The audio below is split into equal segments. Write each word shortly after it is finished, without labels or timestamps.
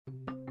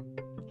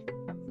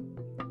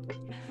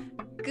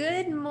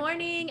Good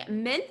morning,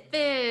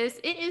 Memphis.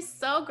 It is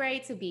so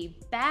great to be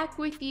back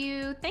with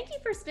you. Thank you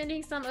for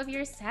spending some of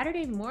your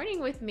Saturday morning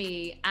with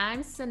me.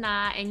 I'm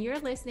Sanaa, and you're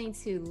listening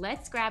to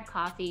Let's Grab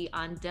Coffee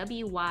on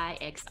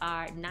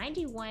WYXR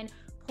 91.7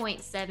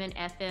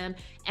 FM.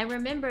 And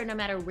remember, no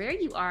matter where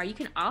you are, you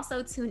can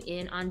also tune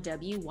in on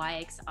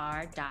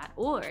WYXR.org.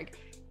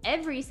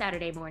 Every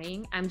Saturday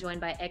morning, I'm joined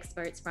by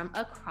experts from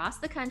across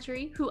the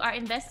country who are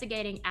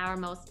investigating our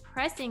most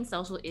pressing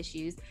social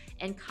issues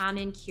and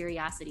common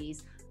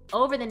curiosities.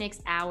 Over the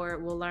next hour,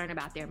 we'll learn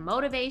about their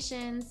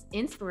motivations,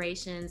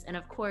 inspirations, and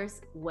of course,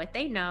 what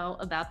they know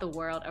about the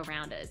world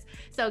around us.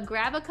 So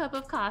grab a cup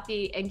of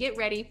coffee and get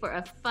ready for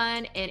a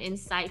fun and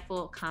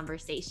insightful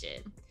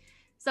conversation.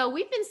 So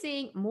we've been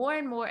seeing more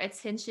and more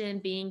attention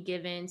being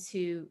given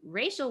to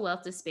racial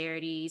wealth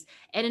disparities.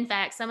 And in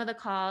fact, some of the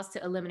calls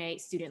to eliminate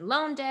student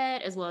loan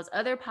debt, as well as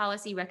other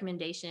policy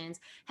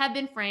recommendations, have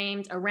been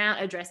framed around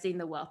addressing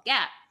the wealth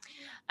gap.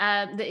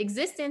 The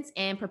existence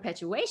and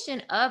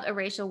perpetuation of a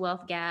racial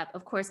wealth gap,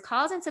 of course,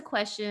 calls into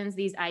questions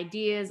these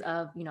ideas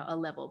of, a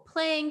level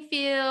playing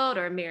field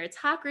or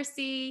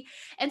meritocracy.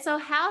 And so,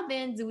 how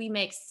then do we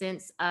make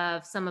sense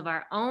of some of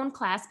our own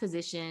class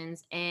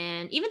positions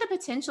and even the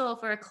potential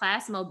for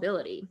class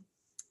mobility?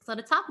 So,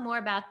 to talk more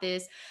about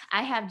this,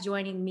 I have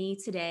joining me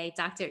today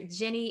Dr.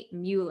 Jenny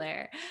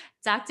Mueller.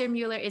 Dr.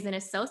 Mueller is an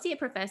associate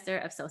professor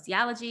of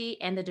sociology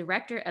and the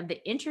director of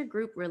the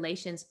Intergroup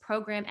Relations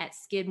program at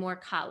Skidmore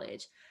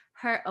College.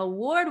 Her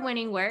award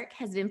winning work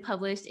has been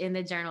published in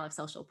the Journal of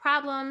Social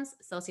Problems,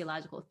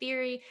 Sociological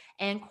Theory,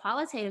 and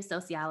Qualitative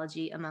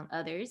Sociology, among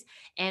others.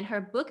 And her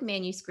book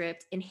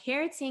manuscript,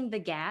 Inheriting the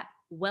Gap: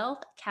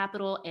 Wealth,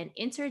 Capital, and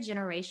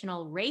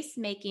Intergenerational Race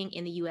Making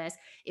in the U.S.,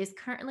 is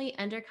currently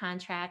under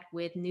contract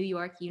with New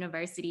York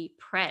University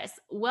Press.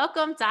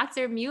 Welcome,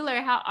 Dr. Mueller.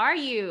 How are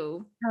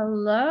you?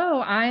 Hello,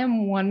 I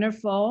am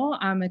wonderful.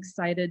 I'm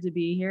excited to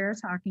be here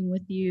talking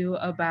with you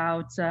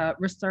about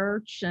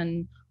research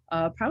and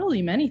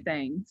probably many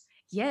things.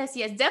 Yes,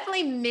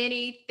 definitely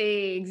many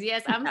things.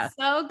 Yes, I'm Yeah.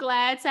 so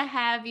glad to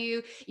have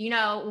you.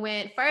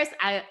 When first,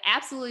 I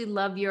absolutely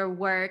love your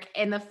work.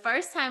 And the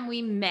first time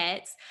we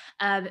met,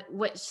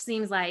 which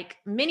seems like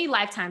many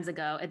lifetimes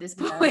ago at this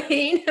Yeah.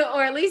 point,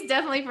 or at least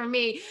definitely for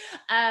me,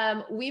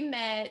 we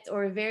met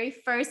or very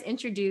first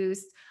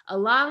introduced a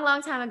long,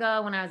 long time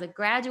ago when I was a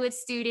graduate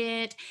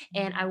student.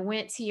 And I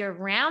went to your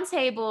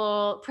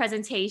roundtable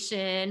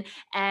presentation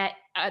at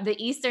the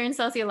Eastern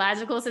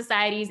Sociological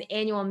Society's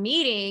annual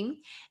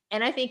meeting.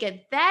 And I think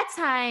at that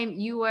time,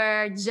 you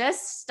were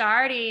just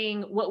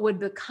starting what would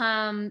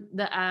become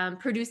the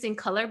Producing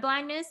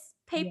Colorblindness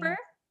Yeah. paper.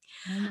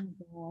 Oh my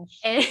gosh.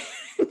 And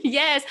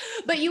yes,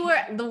 but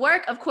the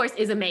work, of course,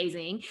 is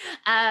amazing.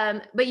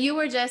 But you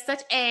were just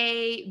such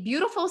a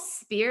beautiful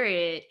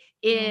spirit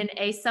Oh, in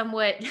a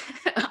somewhat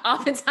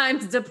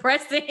oftentimes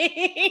depressing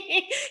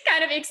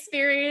kind of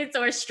experience,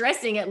 or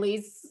stressing, at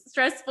least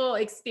stressful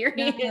yeah.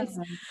 experience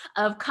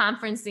of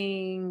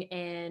conferencing,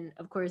 and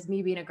of course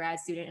me being a grad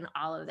student and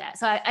all of that.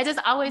 So I just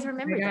always Oh my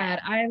remember that.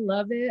 God, I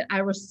love it. I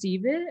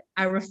receive it.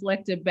 I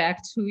reflect it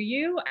back to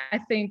you. I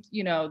think,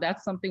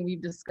 that's something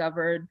we've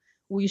discovered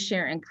we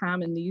share in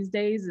common these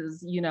days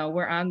is,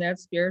 we're on that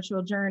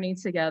spiritual journey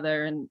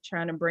together and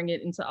trying to bring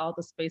it into all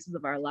the spaces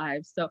of our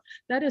lives. So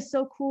that is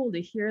so cool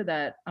to hear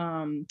that.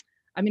 I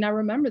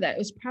remember that it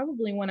was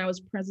probably when I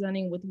was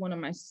presenting with one of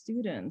my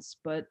students,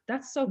 but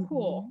that's so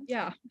cool. Mhm.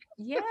 Yeah.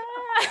 Yeah.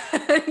 Oh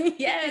my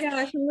Yes.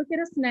 gosh, and look at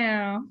us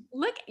now.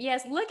 Look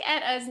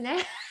at us now.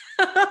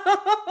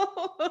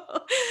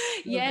 So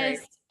Yes.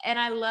 great. And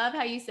I love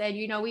how you said,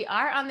 we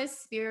are on this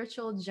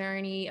spiritual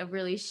journey of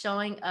really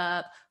showing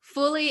up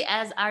fully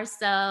as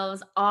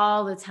ourselves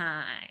all the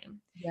time.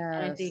 And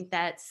I Yes. think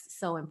that's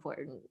so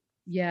important.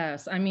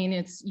 Yes.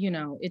 It's,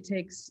 it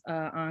takes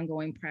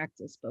ongoing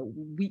practice, but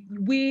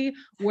we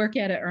work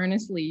at it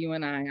earnestly, you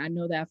and I. I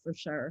know that for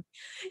sure.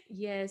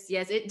 Yes,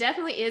 it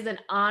definitely is an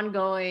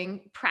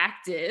ongoing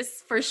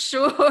practice for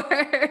sure.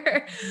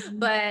 Mhm.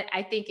 But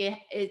I think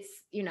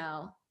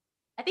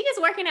I think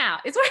it's working out.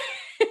 It's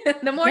working.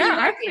 The more Yeah,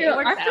 you work it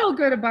works I out. feel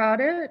good about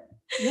it.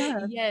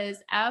 Yeah.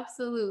 Yes,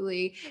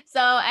 absolutely.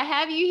 So I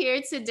have you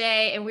here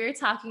today, and we're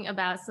talking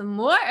about some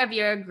more of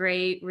your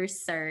great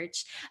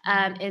research.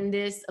 And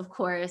this, of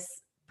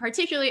course,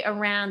 particularly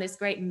around this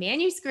great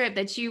manuscript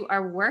that you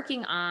are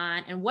working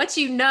on and what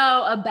you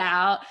know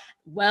about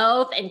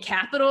wealth and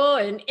capital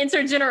and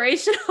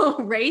intergenerational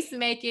race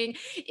making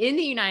in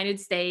the United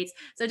States.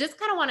 So just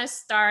kind of want to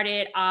start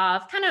it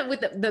off kind of with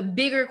the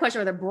bigger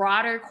question, or the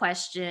broader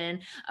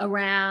question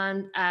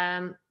around,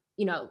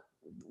 you know,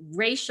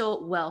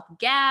 racial wealth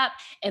gap,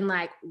 and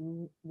like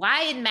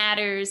why it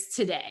matters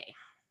today.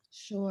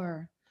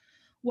 Sure.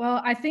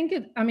 Well,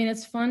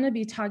 it's fun to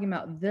be talking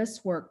about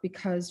this work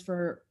because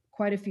for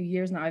quite a few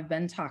years now, I've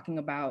been talking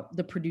about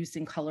the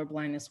producing color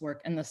blindness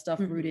work and the stuff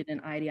Mhm. rooted in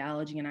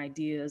ideology and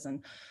ideas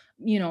and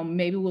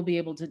maybe we'll be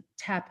able to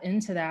tap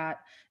into that.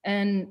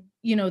 And,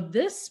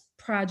 this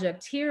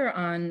project here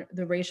on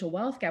the racial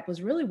wealth gap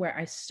was really where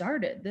I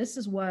started. This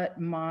is what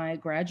my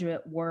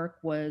graduate work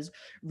was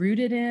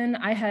rooted in.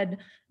 I had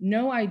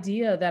no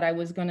idea that I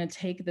was going to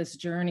take this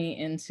journey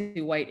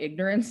into white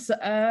ignorance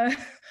that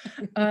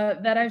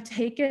I've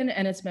taken,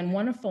 and it's been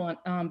wonderful.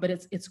 But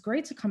it's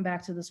great to come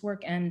back to this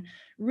work and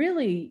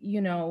really,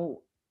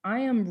 I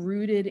am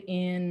rooted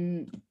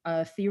in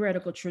a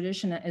theoretical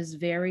tradition that is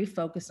very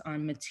focused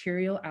on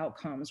material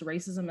outcomes.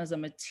 Racism as a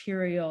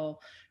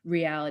material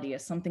reality,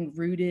 as something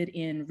rooted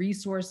in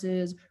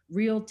resources,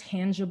 real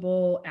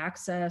tangible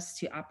access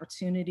to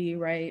opportunity,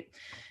 right?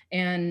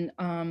 And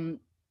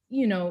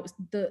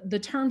the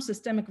term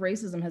systemic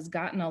racism has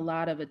gotten a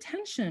lot of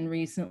attention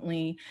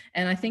recently,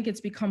 and I think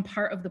it's become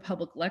part of the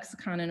public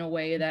lexicon in a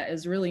way that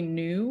is really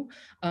new,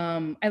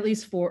 at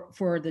least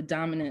for the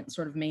dominant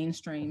sort of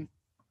mainstream.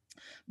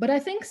 But I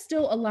think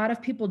still a lot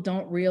of people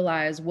don't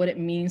realize what it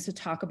means to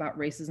talk about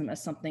racism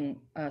as something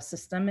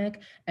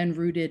systemic and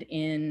rooted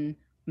in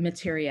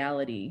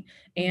materiality.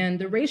 And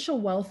the racial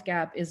wealth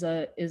gap is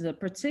a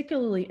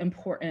particularly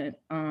important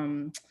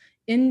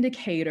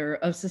indicator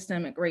of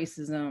systemic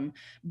racism,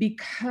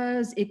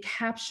 because it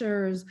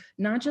captures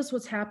not just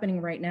what's happening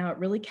right now, it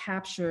really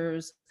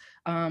captures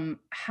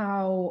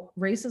how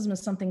racism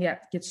is something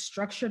that gets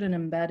structured and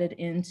embedded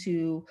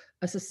into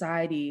a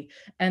society,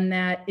 and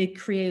that it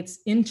creates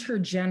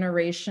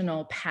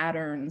intergenerational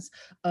patterns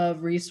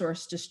of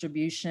resource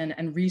distribution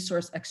and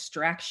resource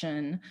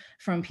extraction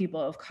from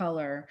people of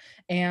color.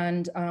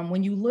 And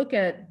when you look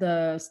at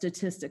the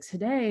statistics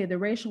today, the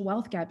racial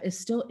wealth gap is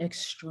still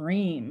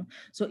extreme.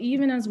 So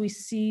even as we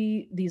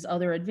see these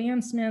other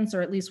advancements,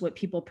 or at least what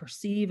people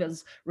perceive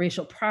as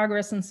racial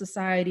progress in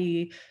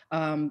society,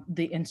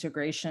 the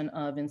integration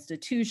of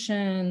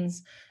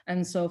institutions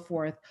and so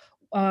forth,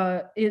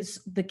 is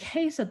the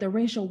case that the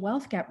racial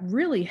wealth gap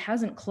really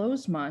hasn't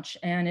closed much,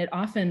 and it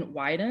often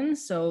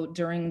widens. So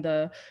during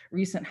the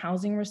recent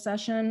housing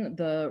recession,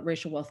 the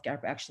racial wealth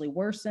gap actually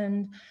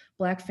worsened.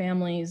 Black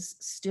families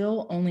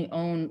still only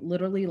own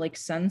literally like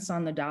cents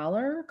on the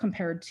dollar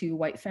compared to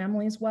white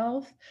families'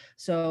 wealth.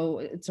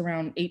 So it's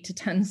around 8 to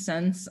 10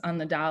 cents on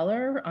the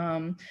dollar.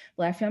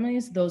 Black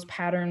families, those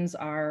patterns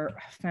are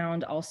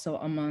found also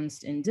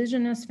amongst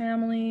Indigenous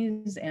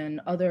families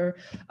and other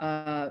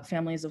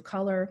families of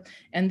color.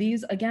 And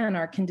these, again,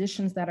 are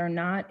conditions that are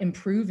not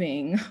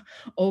improving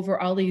over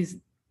all these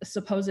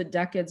supposed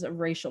decades of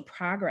racial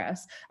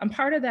progress. And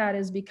part of that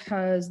is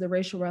because the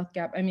racial wealth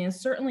gap,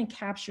 is certainly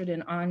captured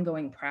in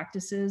ongoing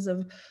practices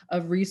of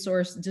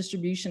resource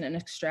distribution and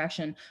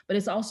extraction, but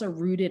it's also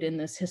rooted in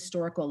this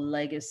historical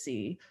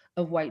legacy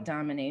of white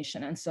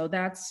domination. And so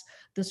that's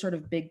the sort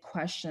of big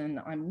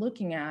question I'm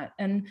looking at.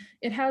 And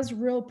it has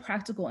real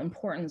practical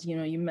importance.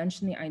 You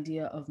mentioned the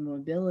idea of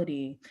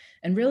mobility.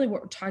 And really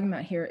what we're talking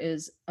about here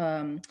is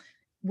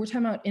we're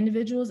talking about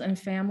individuals and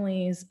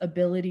families'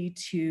 ability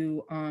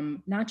to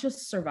not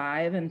just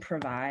survive and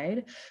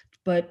provide,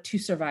 but to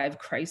survive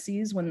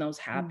crises when those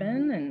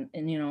happen.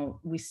 And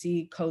we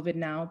see COVID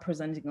now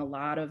presenting a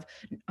lot of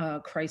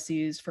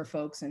crises for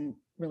folks in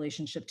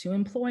relationship to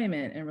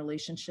employment and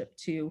relationship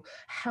to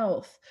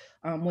health.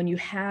 When you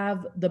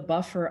have the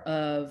buffer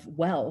of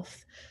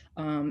wealth,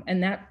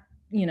 and that,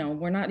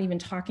 we're not even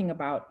talking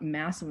about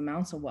massive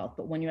amounts of wealth,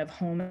 but when you have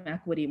home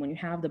equity, when you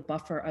have the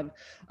buffer of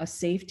a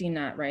safety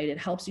net, right, it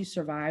helps you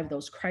survive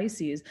those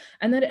crises.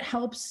 And then it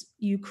helps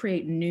you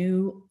create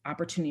new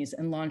opportunities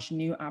and launch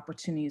new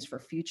opportunities for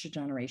future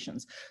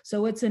generations.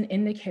 So it's an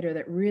indicator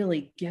that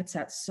really gets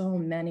at so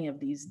many of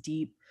these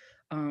deep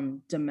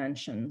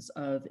dimensions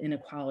of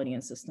inequality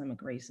and systemic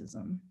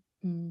racism.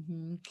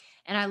 Mm-hmm.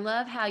 And I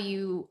love how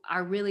you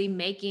are really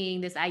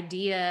making this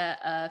idea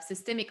of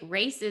systemic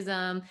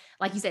racism,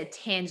 like you said,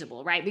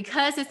 tangible, right?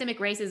 Because systemic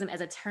racism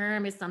as a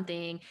term is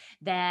something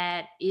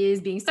that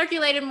is being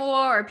circulated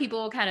more, or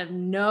people kind of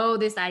know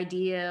this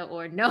idea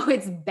or know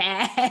it's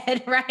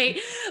bad, right?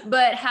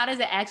 But how does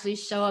it actually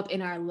show up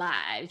in our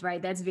lives,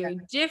 right? That's very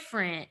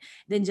different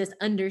than just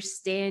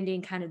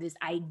understanding kind of this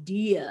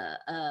idea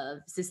of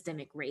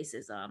systemic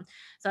racism.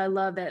 So I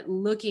love that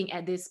looking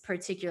at this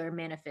particular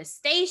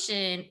manifestation,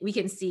 we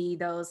can see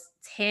those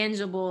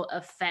tangible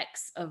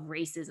effects of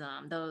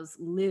racism, those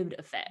lived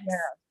effects. Yeah.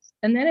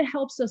 And then it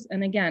helps us.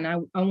 And again,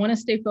 I want to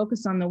stay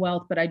focused on the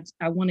wealth, but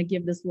I want to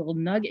give this little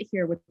nugget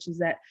here, which is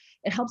that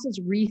it helps us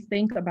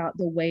rethink about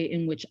the way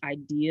in which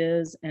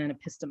ideas and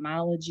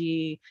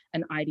epistemology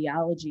and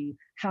ideology,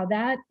 how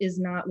that is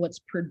not what's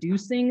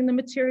producing the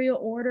material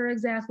order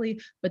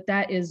exactly, but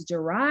that is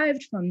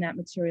derived from that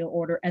material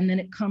order. And then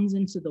it comes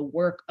into the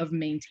work of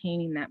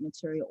maintaining that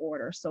material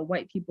order. So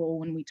white people,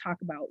 when we talk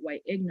about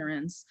white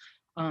ignorance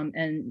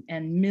and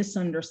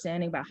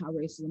misunderstanding about how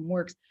racism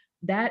works,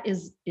 that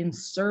is in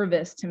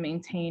service to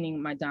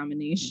maintaining my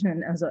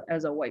domination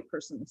as a white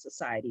person in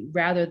society,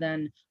 rather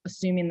than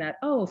assuming that,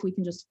 oh, if we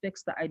can just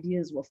fix the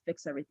ideas, we'll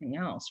fix everything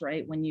else,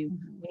 right? When you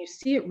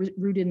see it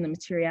rooted in the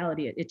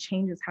materiality, it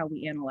changes how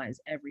we analyze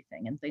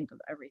everything and think of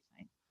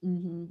everything.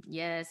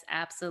 Yes,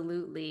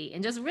 absolutely.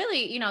 And just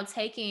really,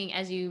 taking,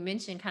 as you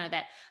mentioned, kind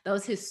of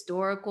those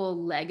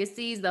historical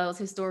legacies, those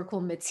historical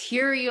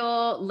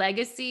material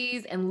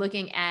legacies, and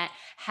looking at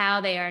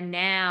how they are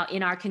now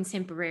in our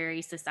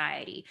contemporary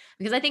society.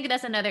 Because I think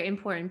that's another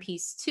important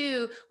piece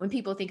too. When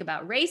people think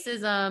about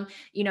racism,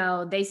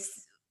 they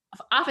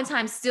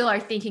oftentimes still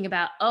are thinking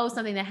about, oh,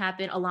 something that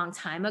happened a long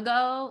time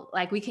ago.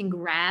 Like we can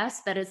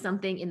grasp that it's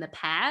something in the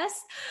past,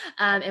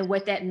 and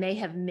what that may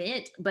have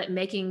meant, but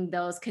making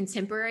those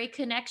contemporary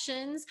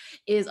connections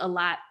is a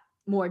lot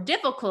more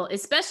difficult,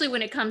 especially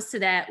when it comes to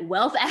that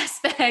wealth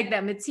aspect,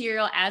 that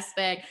material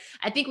aspect.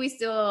 I think we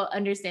still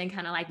understand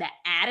kind of like the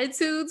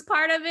attitudes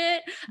part of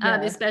it,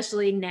 Yeah.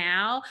 especially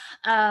now.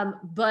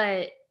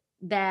 But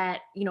that,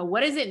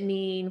 what does it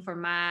mean for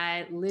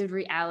my lived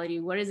reality?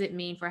 What does it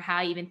mean for how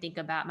I even think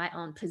about my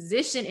own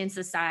position in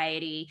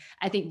society?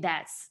 I think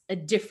that's a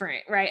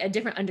different, right? A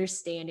different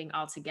understanding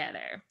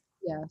altogether.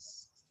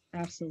 Yes.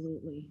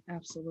 Absolutely.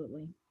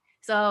 Absolutely.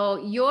 So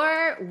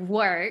your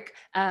work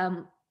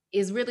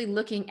is really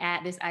looking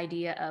at this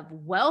idea of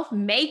wealth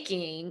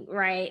making,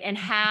 right? And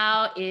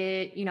how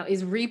it,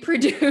 is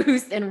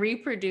reproduced and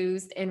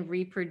reproduced and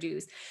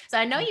reproduced. So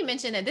I know Yeah. you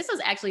mentioned that this was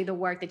actually the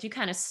work that you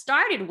kind of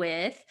started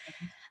with.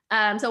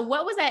 So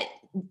what was that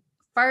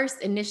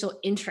first initial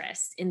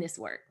interest in this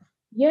work?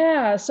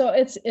 Yeah, so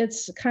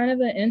it's kind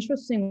of an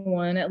interesting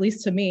one, at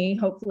least to me,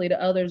 hopefully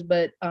to others.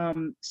 But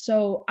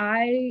so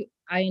I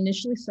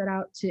initially set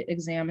out to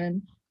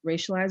examine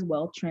racialized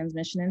wealth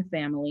transmission in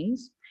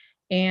families,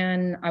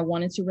 and I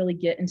wanted to really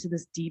get into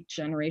this deep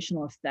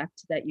generational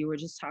effect that you were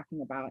just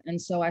talking about.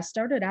 And so I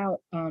started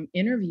out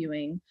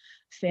interviewing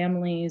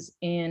families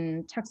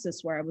in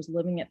Texas where I was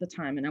living at the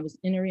time, and I was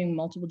interviewing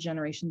multiple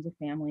generations of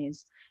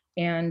families.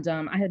 And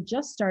I had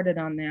just started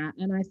on that,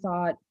 and I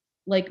thought,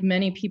 like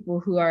many people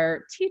who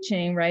are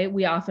teaching, right,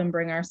 we often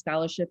bring our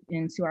scholarship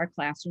into our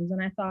classrooms.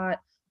 And I thought,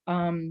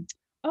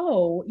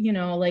 oh,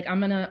 like I'm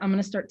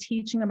gonna start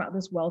teaching about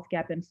this wealth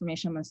gap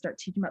information. I'm gonna start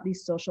teaching about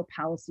these social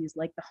policies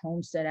like the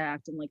Homestead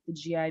Act and like the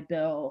GI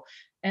Bill.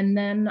 And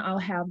then I'll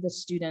have the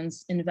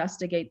students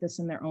investigate this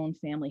in their own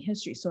family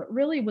history. So it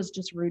really was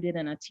just rooted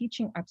in a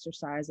teaching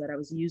exercise that I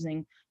was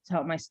using to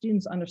help my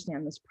students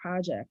understand this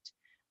project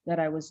that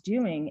I was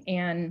doing.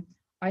 And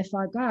I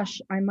thought,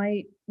 gosh, I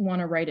might want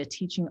to write a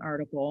teaching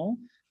article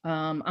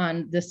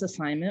on this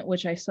assignment,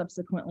 which I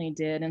subsequently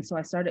did. And so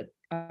I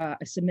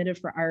submitted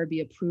for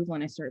IRB approval,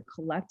 and I started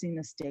collecting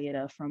this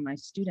data from my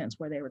students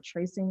where they were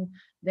tracing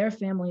their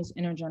family's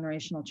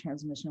intergenerational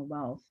transmission of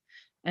wealth.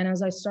 And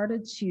as I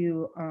started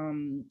to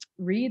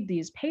read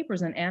these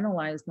papers and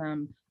analyze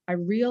them, I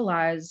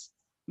realized,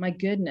 my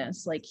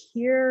goodness, like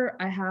here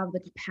I have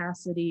the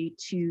capacity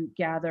to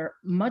gather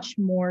much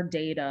more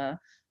data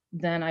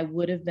than I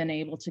would have been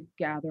able to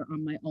gather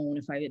on my own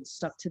if I had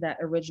stuck to that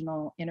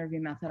original interview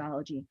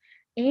methodology.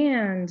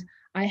 And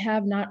I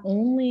have not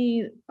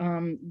only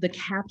the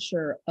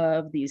capture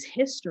of these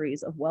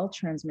histories of wealth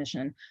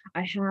transmission,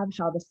 I have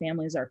how the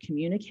families are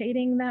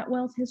communicating that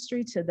wealth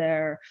history to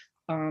the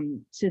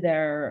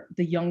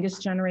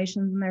youngest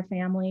generations in their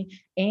family.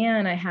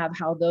 And I have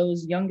how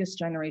those youngest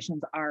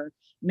generations are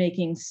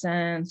making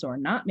sense or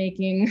not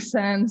making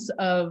sense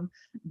of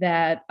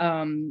that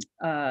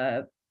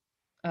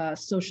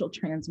social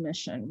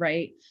transmission,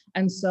 right?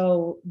 And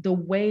so the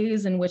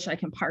ways in which I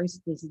can parse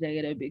this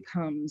data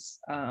becomes,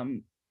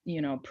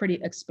 pretty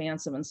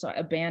expansive. And so I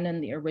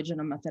abandoned the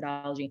original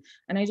methodology,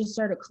 and I just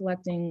started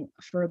collecting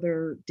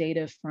further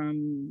data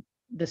from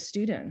the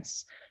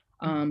students.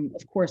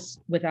 Of course,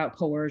 without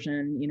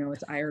coercion,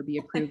 it's IRB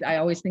approved. I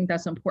always think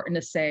that's important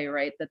to say,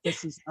 right? That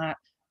this is not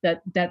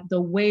that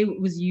the way it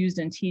was used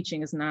in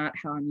teaching is not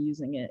how I'm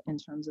using it in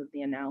terms of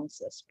the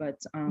analysis. But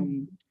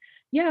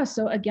yeah,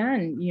 so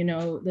again,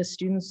 the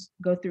students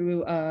go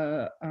through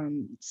a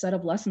set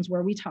of lessons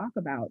where we talk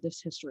about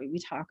this history. We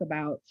talk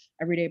about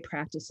everyday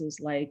practices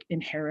like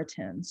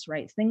inheritance,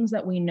 right? Things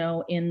that we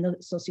know in the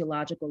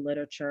sociological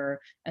literature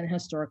and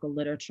historical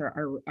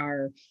literature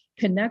are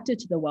connected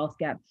to the wealth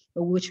gap,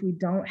 but which we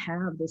don't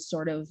have this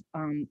sort of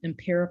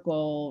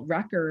empirical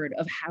record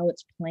of how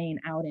it's playing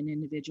out in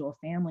individual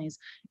families.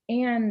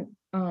 And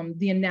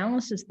the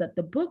analysis that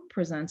the book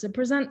presents, it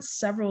presents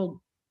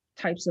several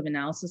types of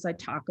analysis. I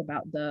talk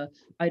about the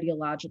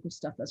ideological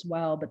stuff as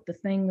well, but the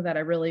thing that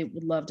I really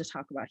would love to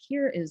talk about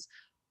here is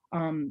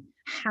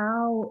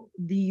how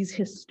these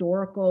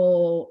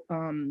historical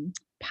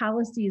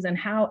policies and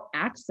how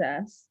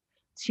access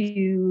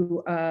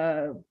to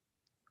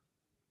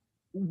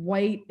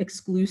white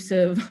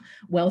exclusive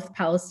wealth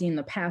policy in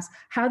the past,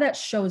 how that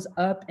shows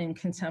up in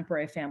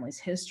contemporary families'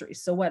 history.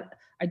 So what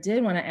I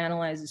did when I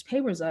analyzed these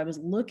papers, I was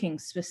looking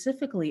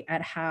specifically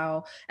at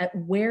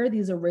where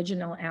these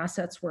original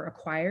assets were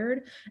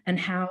acquired and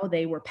how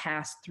they were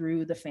passed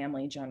through the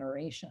family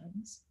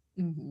generations.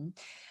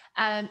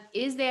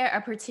 Is there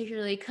a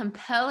particularly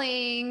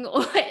compelling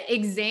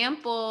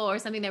example or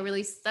something that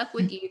really stuck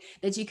with you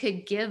that you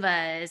could give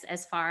us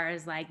as far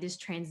as like this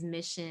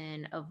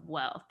transmission of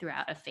wealth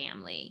throughout a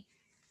family?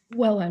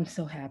 Well, I'm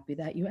so happy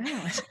that you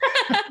asked.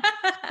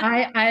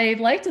 I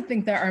like to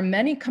think there are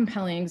many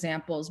compelling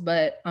examples,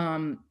 but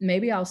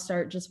maybe I'll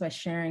start just by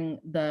sharing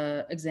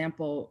the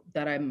example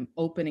that I'm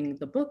opening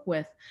the book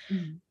with.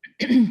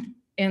 Mhm.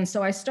 And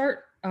so I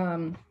start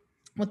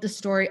with the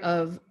story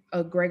of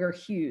Gregor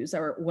Hughes,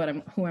 or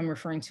who I'm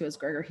referring to as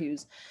Gregor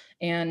Hughes.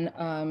 And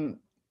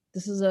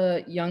this is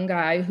a young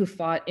guy who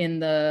fought in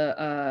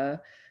the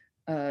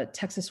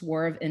Texas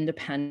War of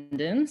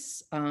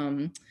Independence.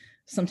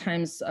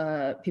 Sometimes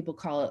people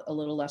call it a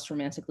little less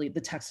romantically the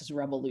Texas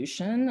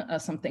Revolution,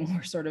 something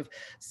we're sort of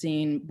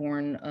seeing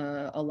born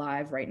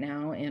alive right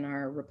now in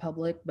our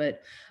republic.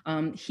 But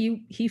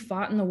he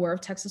fought in the War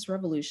of Texas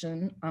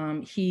Revolution.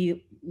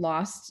 He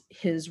lost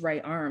his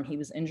right arm. He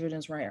was injured in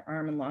his right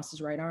arm and lost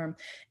his right arm.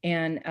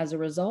 And as a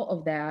result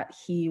of that,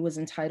 he was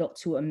entitled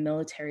to a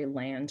military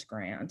land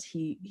grant.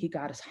 He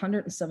got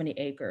 170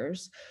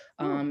 acres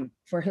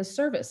for his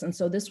service. And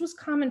so this was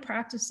common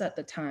practice at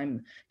the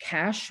time.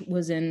 Cash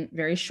was in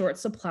very short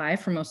supply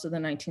for most of the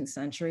 19th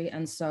century.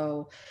 And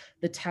so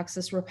the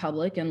Texas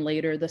Republic, and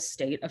later the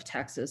state of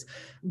Texas,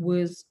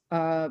 was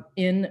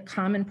in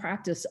common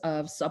practice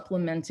of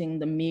supplementing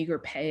the meager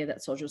pay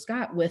that soldiers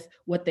got with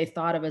what they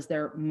thought of as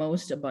their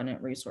most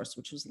abundant resource,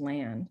 which was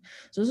land.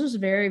 So this was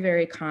very,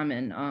 very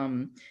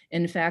common.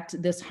 In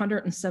fact, this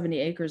 170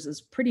 acres is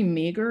pretty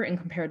meager in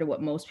compared to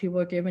what most people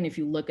are given. If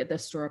you look at the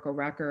historical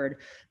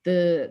record,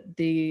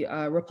 the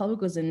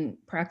Republic was in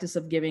practice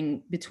of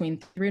giving between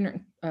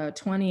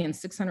 320 and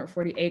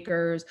 640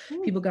 acres.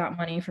 People got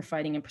money for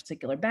fighting in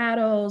particular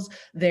battles.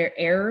 Their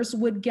heirs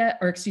would get,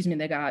 or excuse me,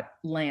 they got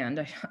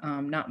land,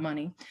 not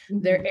money.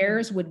 Their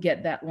heirs would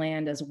get that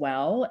land as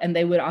well, and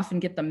they would often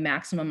get the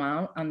maximum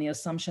amount on the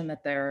assumption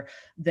that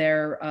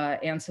their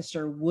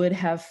ancestor would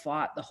have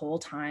fought the whole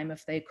time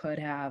if they could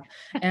have.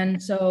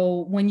 And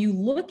so when you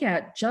look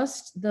at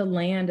just the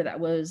land that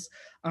was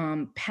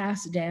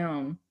passed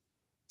down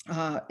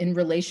in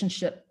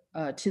relationship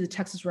to the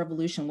Texas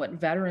Revolution, what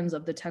veterans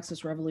of the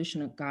Texas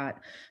Revolution got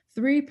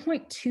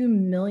 3.2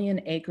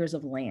 million acres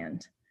of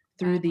land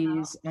through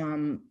these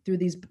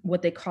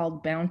what they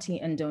called bounty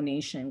and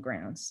donation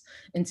grants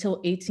until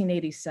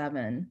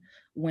 1887,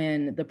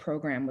 when the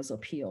program was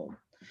appealed.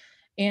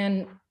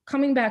 And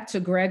coming back to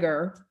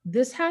Gregor,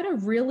 this had a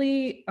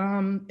really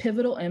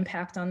pivotal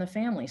impact on the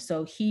family.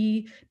 So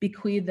he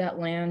bequeathed that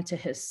land to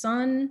his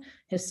son.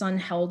 His son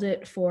held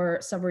it for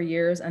several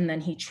years, and then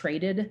he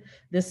traded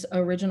this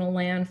original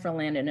land for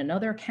land in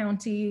another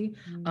county.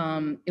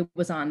 It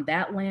was on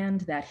that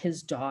land that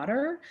his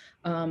daughter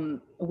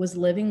was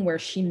living, where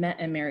she met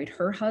and married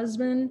her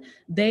husband.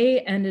 They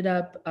ended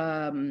up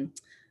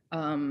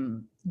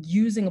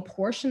using a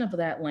portion of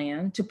that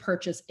land to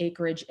purchase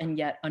acreage in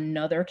yet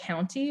another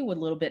county, a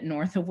little bit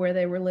north of where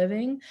they were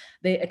living.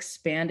 They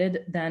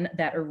expanded then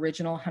that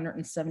original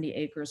 170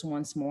 acres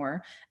once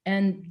more.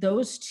 And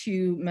those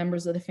two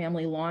members of the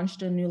family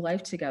launched a new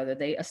life together.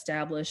 They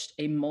established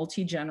a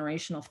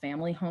multi-generational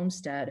family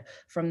homestead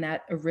from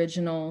that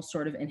original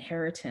sort of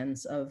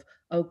inheritance of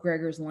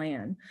Gregor's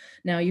land.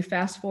 Now you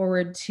fast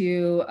forward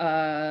to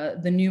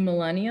the new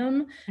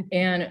millennium,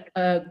 and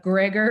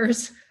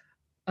Gregor's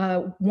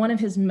one of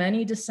his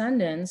many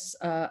descendants,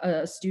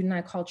 a student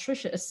I call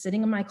Trisha, is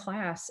sitting in my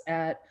class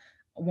at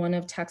one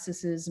of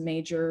Texas's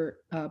major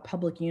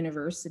public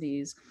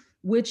universities,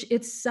 which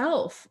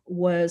itself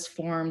was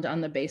formed on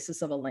the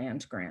basis of a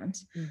land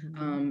grant,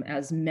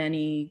 as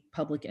many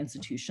public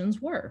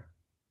institutions were.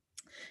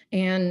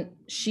 And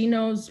she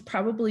knows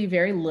probably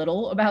very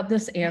little about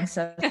this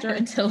ancestor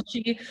until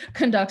she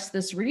conducts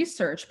this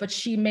research, but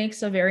she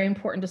makes a very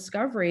important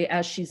discovery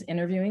as she's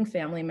interviewing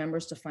family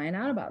members to find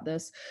out about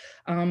this,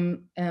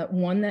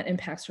 one that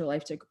impacts her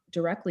life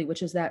directly,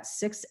 which is that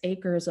 6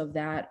 acres of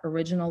that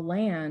original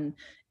land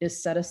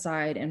is set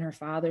aside in her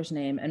father's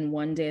name, and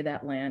one day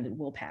that land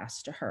will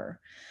pass to her.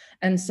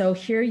 And so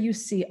here you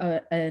see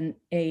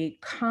a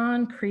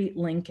concrete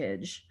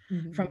linkage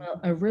from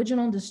an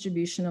original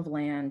distribution of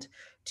land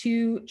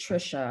to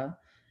Trisha.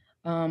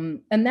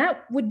 And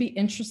that would be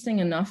interesting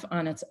enough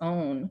on its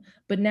own,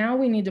 but now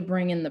we need to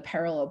bring in the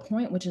parallel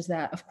point, which is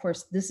that, of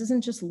course, this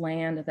isn't just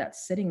land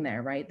that's sitting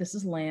there, right? This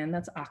is land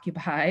that's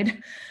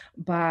occupied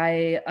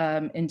by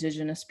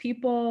indigenous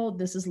people.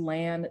 This is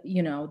land,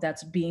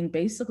 that's being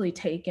basically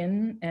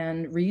taken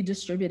and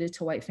redistributed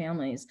to white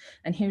families.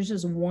 And here's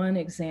just one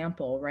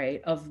example,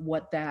 right, of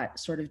what that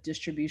sort of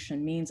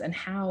distribution means and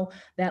how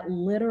that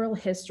literal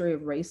history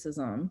of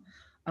racism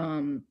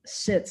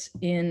sits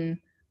in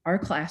our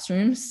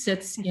classrooms,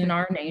 sits in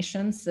our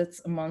nation,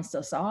 sits amongst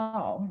us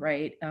all,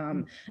 right?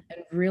 And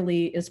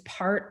really is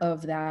part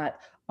of that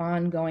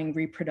ongoing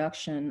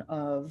reproduction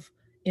of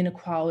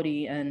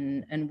inequality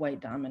and white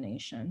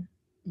domination.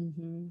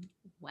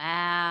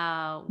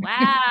 Wow.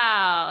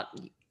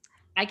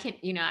 I can,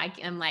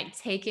 I'm like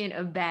taken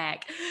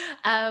aback.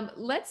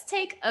 Let's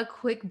take a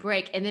quick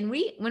break. And then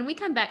when we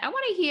come back, I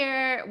want to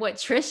hear what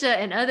Trisha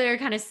and other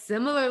kind of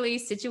similarly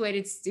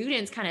situated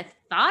students kind of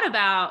thought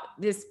about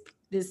this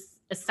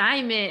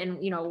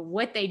assignment and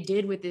what they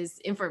did with this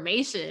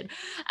information.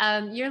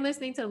 You're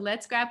listening to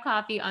Let's Grab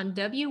Coffee on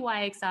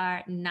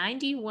WYXR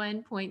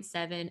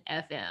 91.7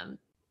 FM.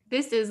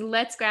 This is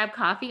Let's Grab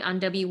Coffee on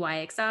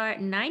WYXR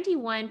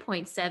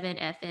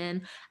 91.7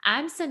 FM.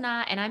 I'm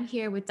Sana, and I'm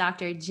here with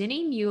Dr.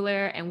 Jenny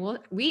Mueller, and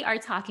we are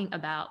talking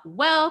about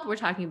wealth. We're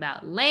talking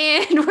about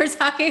land. We're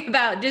talking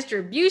about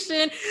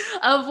distribution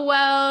of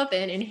wealth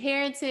and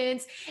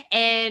inheritance.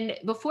 And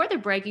before the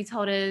break, you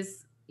told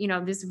us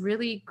this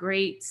really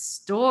great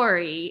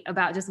story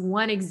about just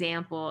one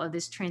example of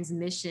this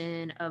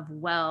transmission of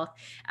wealth,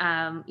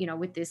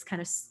 with this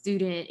kind of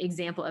student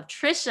example of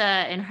Trisha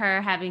and her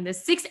having the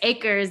 6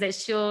 acres that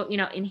she'll,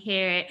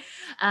 inherit,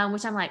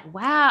 which I'm like,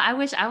 wow, I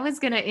wish I was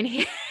going to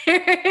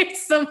inherit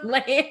some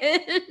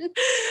land.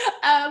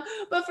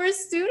 But for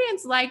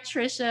students like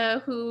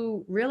Trisha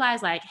who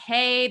realize like,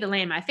 hey, the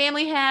land my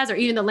family has, or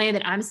even the land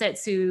that I'm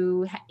set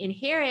to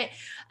inherit,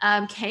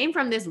 came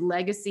from this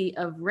legacy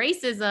of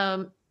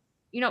racism,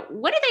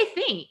 what do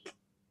they think?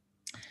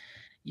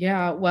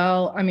 Yeah,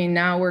 well, I mean,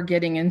 now we're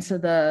getting into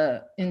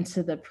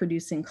the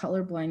producing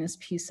color blindness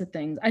piece of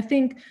things. I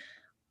think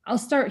I'll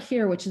start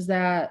here, which is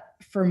that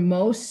for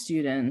most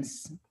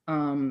students,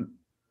 in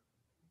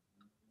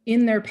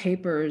their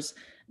papers,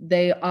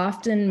 they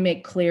often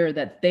make clear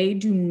that they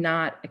do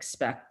not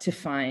expect to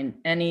find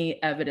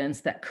any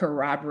evidence that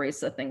corroborates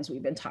the things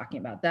we've been talking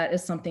about. That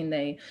is something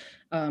they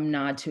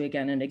nod to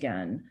again and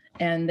again.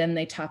 And then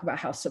they talk about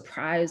how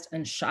surprised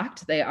and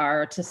shocked they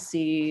are to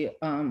see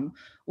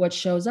what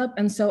shows up.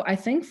 And so I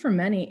think for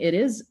many, it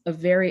is a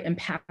very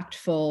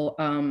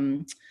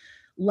impactful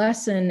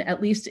lesson,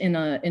 at least in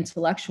an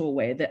intellectual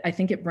way, that I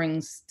think it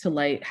brings to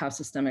light how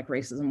systemic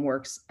racism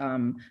works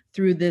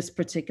through this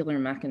particular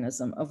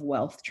mechanism of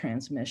wealth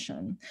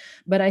transmission.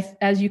 But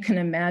as you can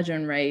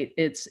imagine, right,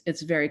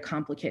 it's very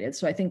complicated.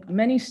 So I think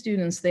many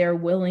students, they are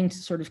willing to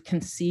sort of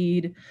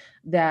concede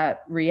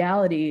that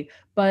reality,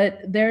 but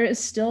there is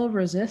still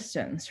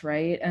resistance,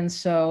 right? And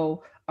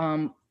so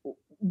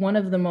one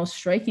of the most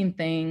striking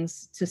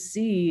things to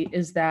see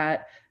is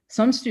that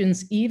some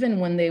students, even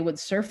when they would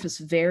surface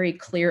very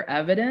clear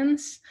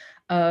evidence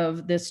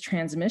of this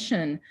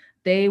transmission,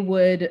 they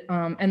would,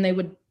 and they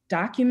would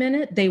document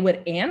it, they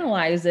would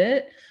analyze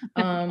it,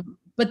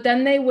 but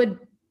then they would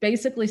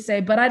basically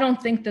say, but I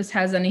don't think this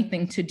has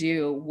anything to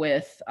do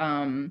with,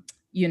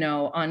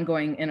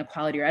 ongoing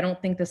inequality, or I don't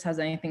think this has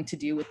anything to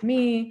do with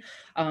me.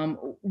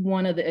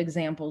 One of the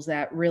examples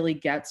that really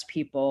gets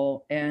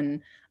people,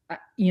 and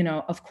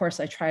of course,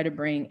 I try to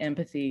bring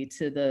empathy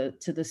to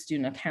the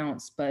student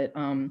accounts, but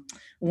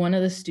one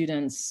of the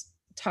students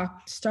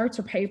starts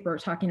her paper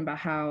talking about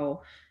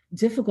how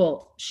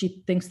difficult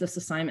she thinks this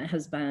assignment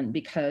has been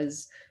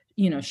because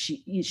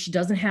she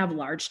doesn't have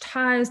large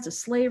ties to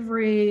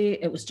slavery.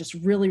 It was just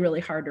really, really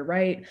hard to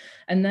write.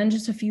 And then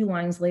just a few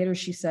lines later,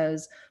 she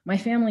says, my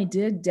family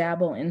did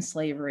dabble in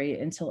slavery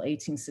until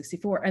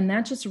 1864. And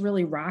that just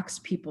really rocks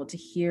people to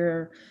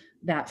hear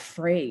that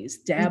phrase,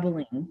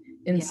 dabbling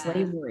in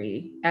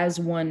slavery, as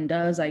one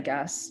does, I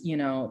guess,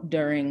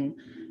 during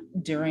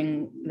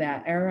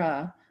that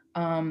era.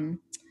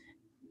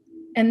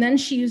 And then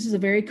she uses a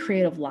very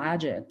creative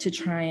logic to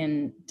try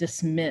and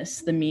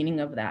dismiss the meaning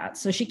of that.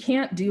 So she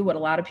can't do what a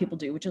lot of people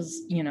do, which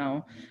is,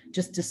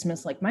 just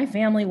dismiss, like, my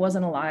family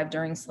wasn't alive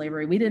during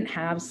slavery. We didn't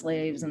have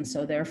slaves. And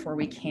so therefore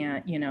we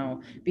can't,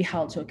 be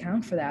held to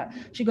account for that.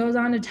 She goes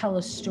on to tell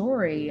a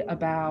story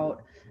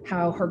about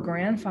how her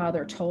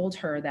grandfather told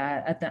her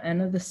that at the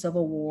end of the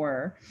Civil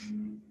War,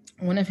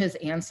 one of his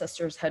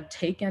ancestors had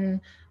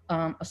taken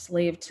a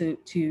slave to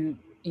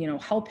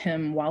help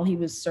him while he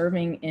was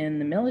serving in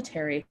the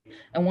military.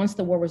 And once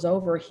the war was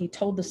over, he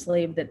told the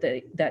slave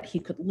that he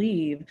could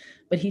leave,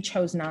 but he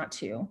chose not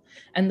to.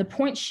 And the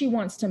point she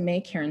wants to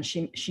make here, and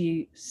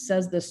she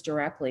says this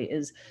directly,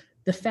 is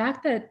the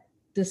fact that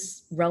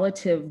this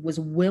relative was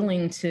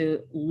willing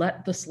to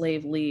let the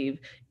slave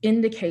leave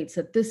indicates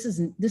that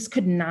this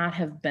could not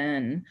have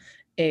been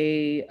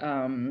a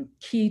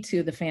key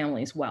to the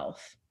family's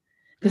wealth.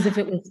 Because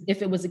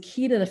if it was a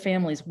key to the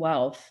family's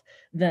wealth,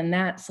 then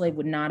that slave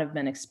would not have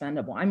been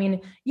expendable. I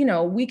mean,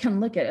 we can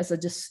look at it as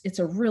it's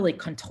a really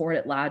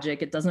contorted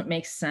logic. It doesn't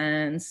make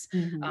sense,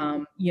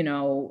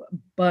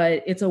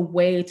 but it's a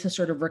way to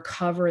sort of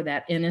recover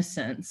that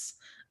innocence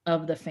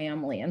of the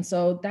family. And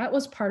so that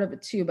was part of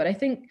it too. But I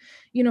think,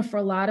 for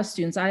a lot of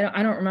students,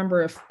 I don't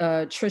remember if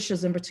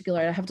Trisha's in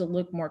particular, I have to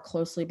look more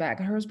closely back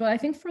at hers, but I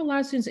think for a lot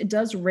of students, it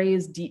does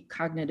raise deep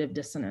cognitive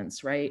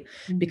dissonance, right?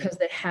 Mm-hmm. Because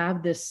they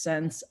have this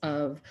sense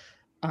of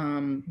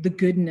the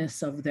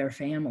goodness of their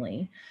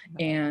family.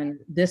 Right. And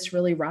this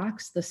really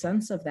rocks the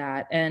sense of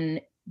that.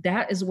 And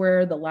that is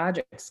where the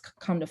logics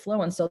come to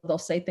flow. And so they'll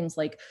say things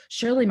like,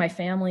 surely my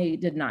family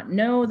did not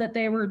know that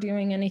they were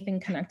doing anything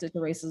connected to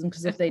racism,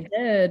 because if they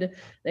did,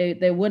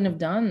 they wouldn't have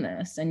done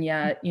this. And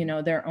yet,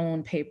 their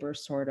own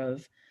papers sort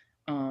of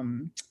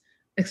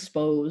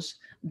expose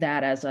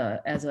that as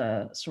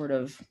a sort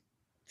of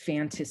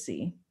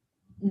fantasy.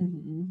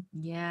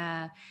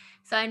 Yeah.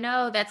 So I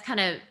know that's kind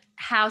of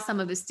how some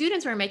of the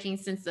students were making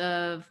sense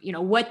of,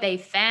 what they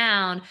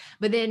found.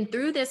 But then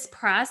through this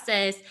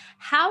process,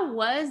 how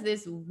was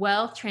this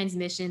wealth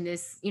transmission,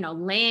 this,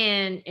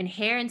 land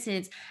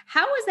inheritance,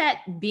 how was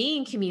that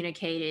being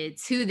communicated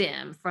to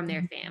them from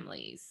their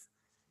families?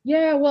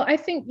 Yeah, well, I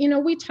think,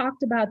 we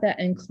talked about that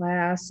in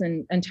class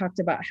and talked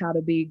about how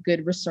to be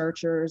good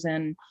researchers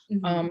and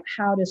Hmm.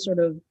 how to sort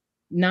of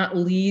not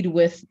lead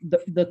with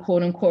the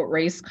quote unquote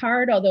race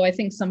card, although I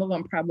think some of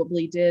them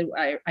probably did.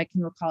 I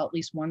can recall at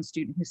least one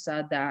student who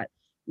said that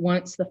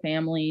once the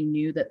family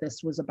knew that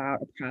this was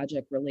about a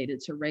project related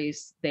to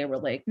race, they were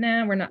like,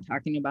 nah, we're not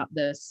talking about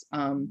this.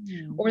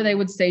 Or they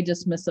would say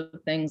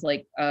dismissive things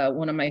like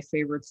one of my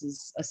favorites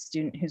is a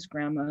student whose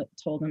grandma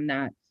told him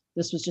that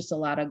this was just a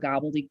lot of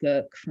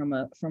gobbledygook from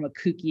a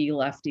kooky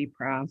lefty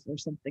prof or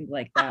something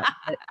like that.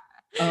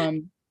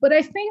 But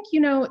I think,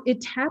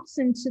 it taps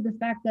into the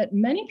fact that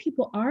many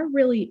people are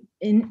really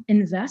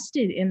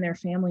invested in their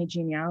family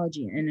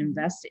genealogy and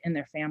invested in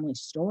their family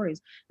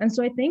stories. And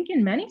so I think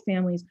in many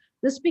families,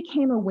 this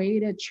became a way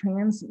to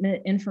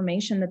transmit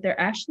information that they're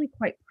actually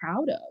quite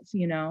proud of.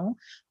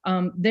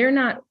 They're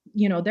not,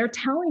 they're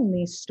telling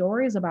these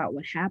stories about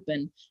what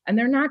happened, and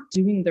they're not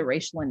doing the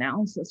racial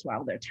analysis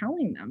while they're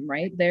telling them,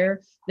 right? They're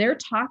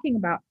talking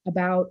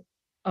about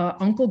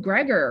Uncle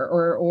Gregor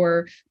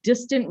or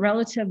distant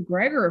relative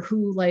Gregor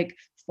who like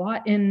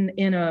fought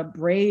in a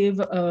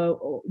brave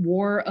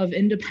war of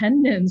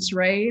independence,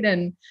 right?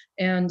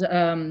 And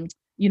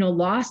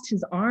lost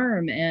his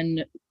arm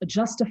and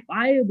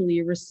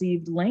justifiably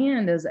received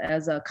land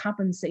as a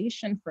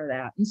compensation for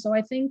that. And so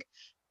I think,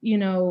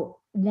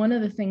 one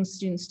of the things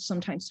students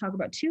sometimes talk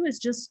about too is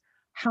just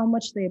how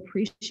much they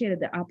appreciated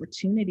the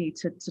opportunity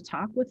to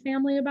talk with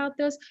family about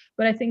this.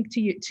 But I think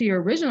to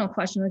your original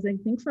question, I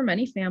think for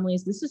many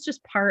families, this is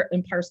just part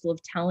and parcel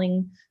of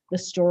telling the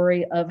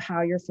story of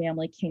how your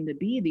family came to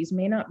be. These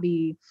may not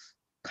be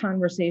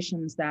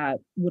conversations that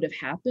would have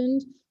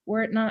happened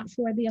were it not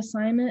for the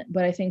assignment.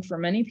 But I think for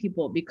many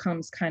people, it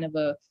becomes kind of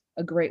a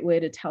great way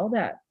to tell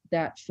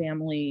that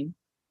family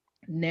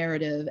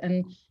narrative.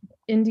 And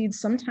indeed,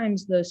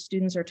 sometimes the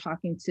students are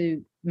talking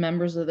to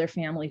members of their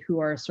family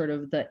who are sort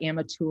of the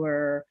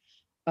amateur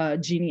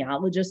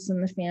genealogists in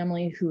the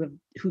family who've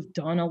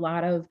done a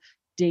lot of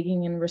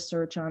digging and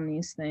research on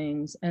these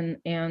things. And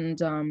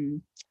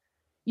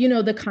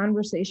the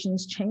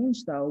conversations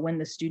change though when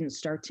the students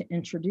start to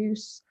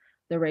introduce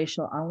the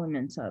racial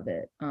element of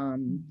it.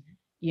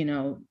 You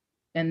know,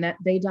 and that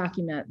they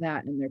document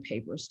that in their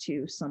papers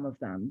too, some of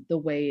them, the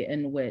way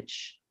in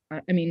which, I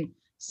mean,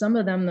 some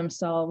of them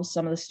themselves,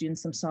 some of the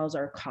students themselves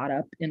are caught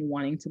up in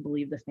wanting to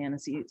believe the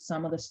fantasy.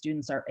 Some of the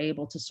students are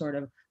able to sort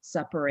of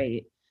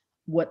separate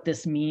what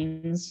this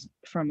means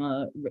from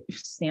a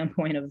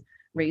standpoint of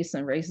race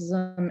and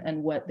racism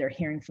and what they're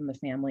hearing from the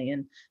family.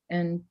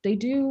 And they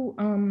do,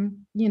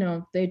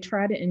 they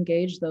try to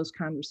engage those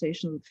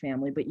conversations with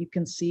family, but you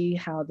can see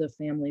how the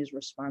family's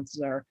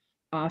responses are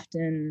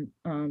often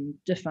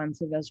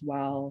defensive as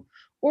well,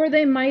 or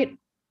they might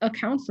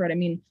account for it. I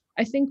mean,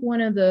 I think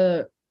one of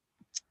the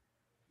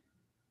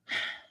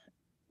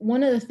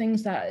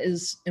things that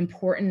is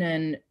important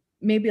and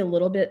maybe a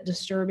little bit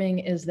disturbing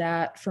is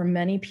that for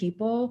many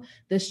people,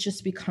 this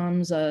just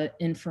becomes a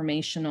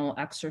informational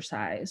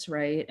exercise,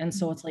 right? And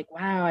so it's like,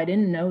 wow, I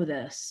didn't know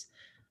this.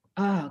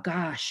 Oh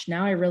gosh,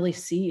 now I really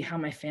see how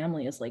my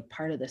family is like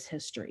part of this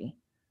history.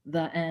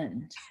 The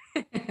end,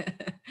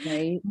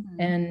 right? Mhm.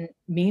 And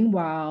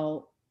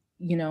meanwhile,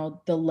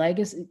 the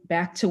legacy,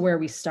 back to where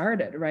we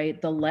started,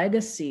 right? The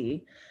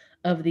legacy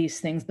of these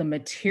things, the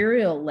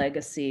material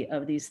legacy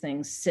of these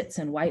things sits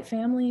in white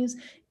families,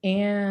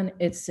 and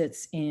it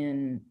sits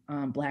in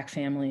Black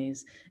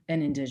families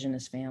and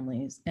Indigenous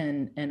families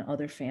and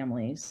other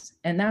families.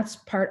 And that's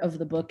part of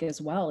the book as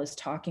well, is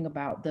talking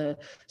about the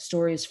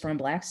stories from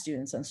Black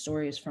students and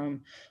stories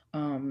from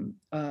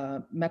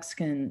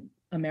Mexican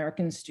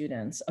American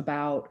students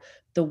about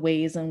the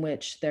ways in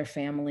which their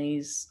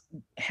families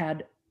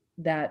had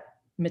that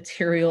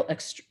material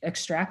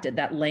extracted,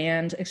 that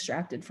land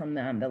extracted from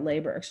them, the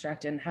labor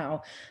extracted, and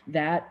how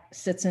that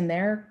sits in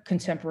their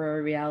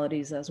contemporary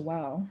realities as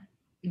well.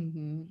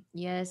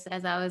 Yes,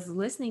 as I was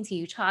listening to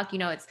you talk,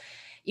 it's,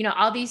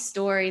 all these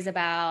stories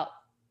about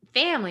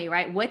family,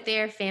 right? What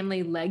their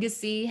family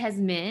legacy has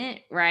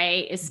meant,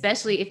 right?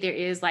 Especially if there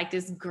is like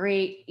this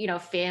great,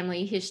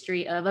 family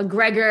history of a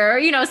Gregor,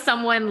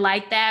 someone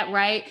like that,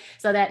 right?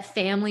 So that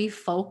family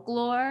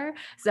folklore.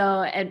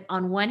 So, and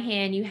on one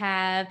hand, you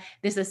have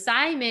this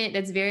assignment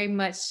that's very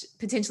much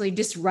potentially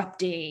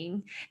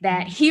disrupting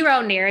that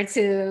hero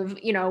narrative,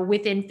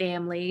 within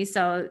families.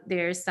 So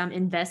there's some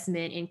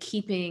investment in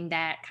keeping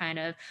that kind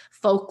of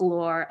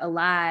folklore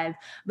alive.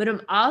 But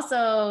I'm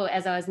also,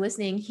 as I was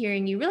listening,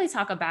 hearing you really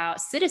talk about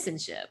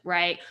citizenship,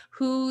 right?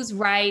 Whose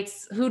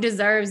rights, who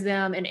deserves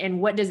them, and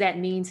what does that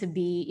mean to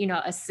be,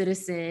 a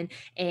citizen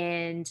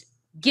and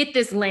get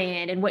this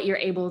land and what you're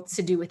able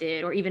to do with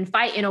it, or even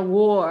fight in a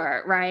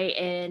war, right?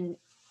 And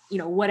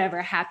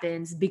whatever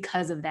happens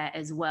because of that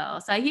as well.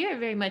 So I hear it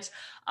very much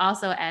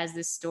also as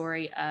this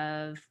story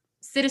of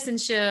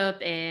citizenship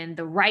and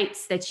the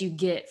rights that you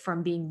get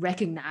from being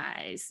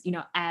recognized,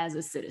 as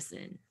a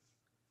citizen.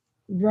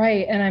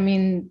 Right. And I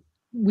mean,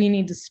 we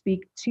need to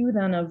speak to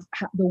then of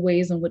the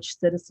ways in which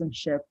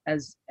citizenship,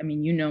 as I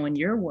mean, in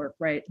your work,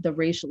 right, the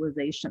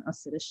racialization of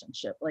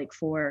citizenship, like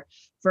for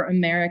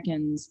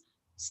Americans,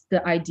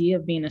 the idea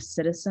of being a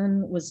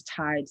citizen was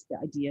tied to the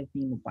idea of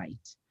being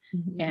white.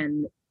 Mm-hmm.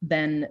 And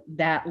then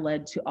that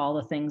led to all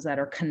the things that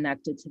are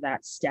connected to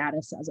that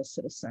status as a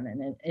citizen.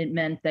 And it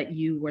meant that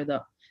you were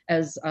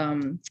as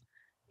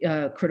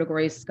critical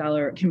race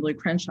scholar Kimberly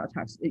Crenshaw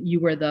talks,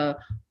 you were the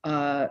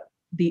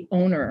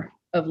owner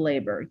of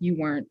labor. You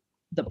weren't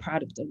the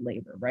product of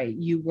labor, right?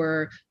 You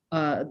were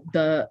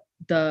the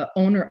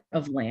owner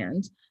of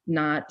land,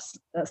 not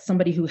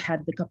somebody who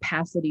had the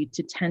capacity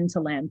to tend to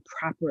land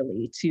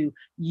properly, to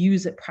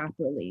use it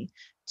properly,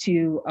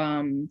 to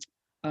own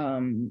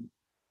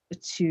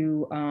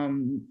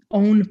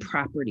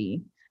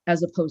property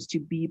as opposed to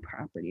be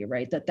property,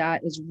 right?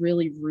 That is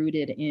really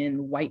rooted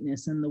in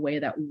whiteness and the way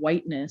that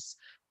whiteness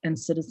and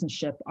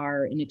citizenship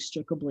are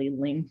inextricably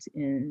linked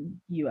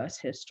in US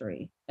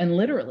history. And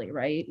literally,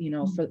 right?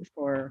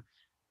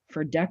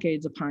 For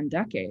decades upon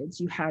decades,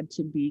 you had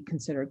to be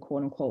considered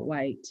quote unquote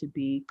white to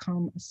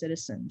become a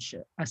citizen.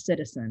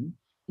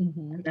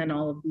 Mm-hmm. And then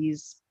all of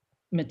these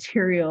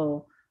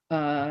material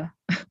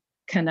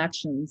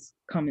connections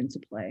come into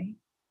play.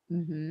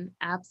 Mm-hmm.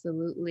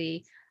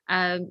 Absolutely.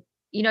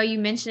 You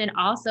mentioned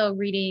also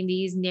reading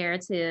these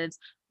narratives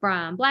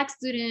from Black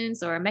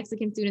students or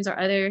Mexican students or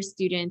other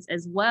students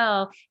as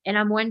well. And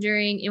I'm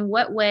wondering, in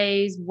what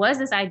ways was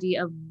this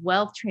idea of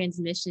wealth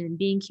transmission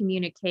being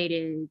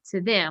communicated to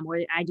them,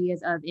 or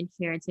ideas of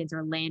inheritance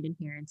or land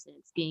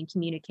inheritance being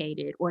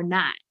communicated or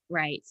not,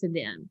 right, to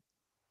them?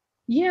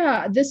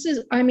 Yeah,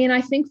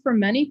 I think for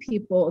many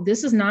people,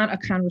 this is not a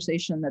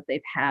conversation that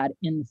they've had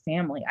in the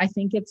family. I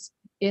think it's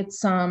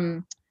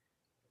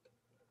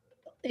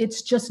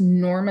just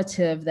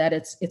normative that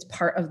it's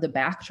part of the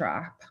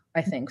backdrop,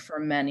 I think, for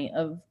many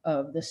of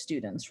the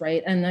students,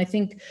 right? And I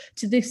think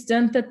to the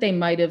extent that they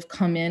might have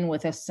come in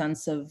with a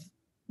sense of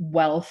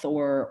wealth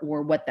or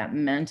what that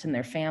meant in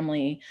their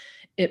family,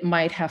 it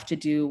might have to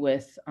do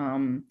with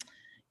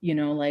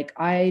like,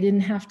 I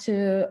didn't have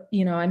to,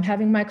 I'm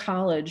having my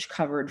college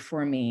covered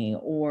for me,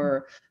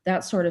 or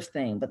that sort of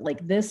thing. But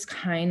like this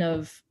kind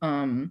of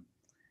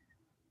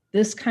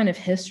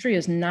history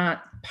is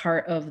not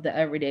part of the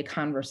everyday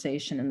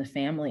conversation in the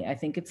family. I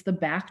think it's the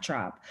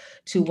backdrop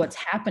to what's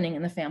happening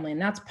in the family.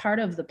 And that's part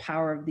of the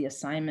power of the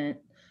assignment,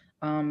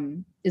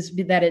 is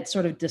that it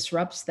sort of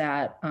disrupts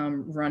that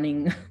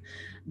running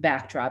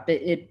backdrop.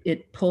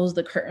 It pulls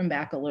the curtain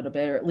back a little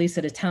bit, or at least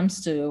it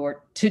attempts to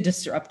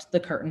disrupt the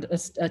curtain,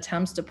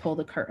 attempts to pull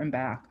the curtain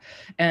back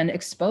and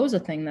expose a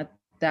thing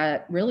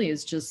that really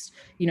is just,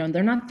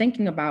 they're not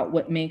thinking about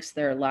what makes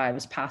their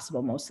lives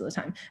possible most of the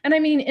time. And I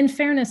mean, in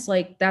fairness,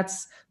 like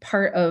that's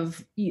part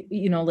of,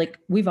 like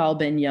we've all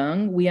been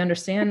young. We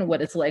understand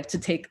what it's like to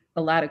take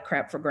a lot of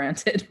crap for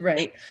granted,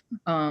 right?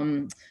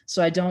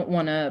 So I don't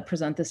want to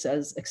present this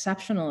as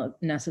exceptional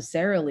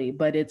necessarily,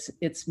 but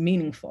it's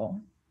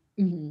meaningful.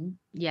 Mm-hmm.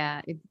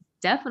 Yeah, it's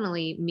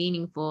definitely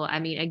meaningful. I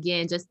mean,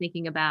 again, just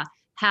thinking about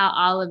how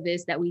all of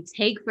this that we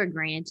take for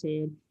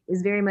granted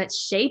is very much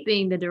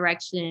shaping the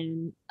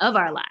direction of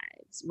our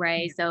lives,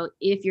 right? Yeah. So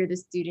if you're the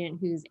student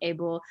who's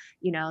able,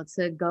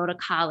 to go to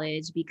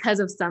college because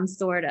of some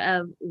sort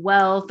of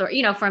wealth or,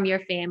 from your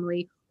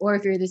family, or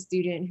if you're the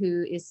student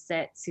who is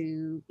set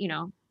to,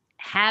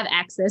 have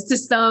access to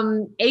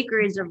some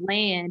acreage of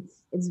land,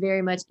 it's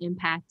very much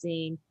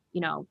impacting,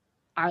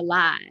 our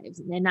lives,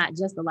 and not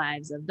just the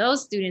lives of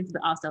those students,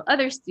 but also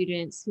other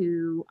students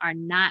who are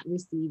not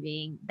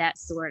receiving that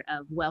sort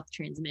of wealth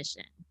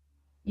transmission.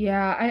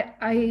 Yeah,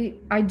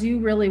 I do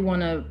really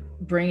want to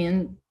bring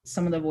in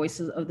some of the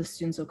voices of the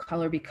students of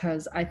color,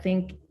 because I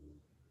think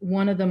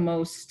one of the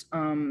most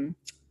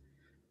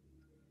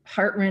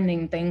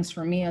heartrending things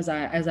for me as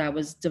I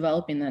was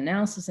developing the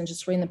analysis and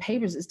just reading the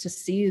papers is to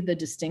see the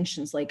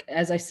distinctions. Like,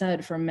 as I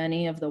said, for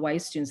many of the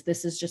white students,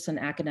 this is just an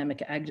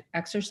academic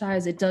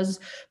exercise. It does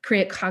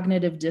create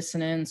cognitive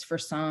dissonance for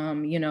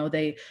some.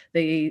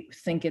 They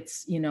think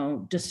it's,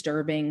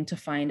 disturbing to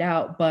find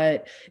out,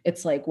 but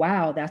it's like,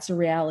 wow, that's a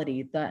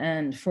reality. The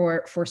end.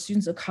 For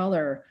students of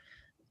color,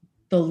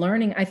 the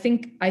learning, I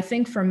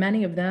think for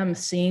many of them,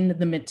 seeing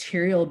the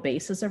material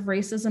basis of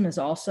racism is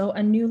also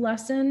a new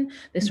lesson.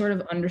 They sort of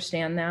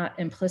understand that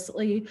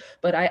implicitly,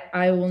 but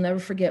I will never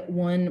forget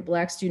one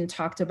Black student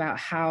talked about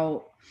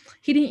how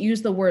he didn't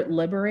use the word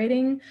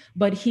liberating,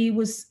 but he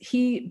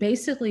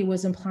basically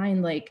was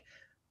implying like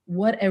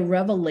what a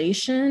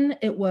revelation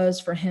it was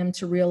for him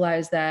to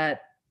realize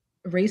that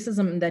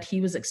racism that he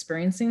was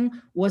experiencing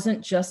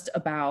wasn't just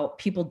about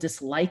people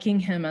disliking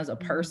him as a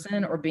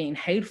person or being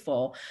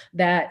hateful,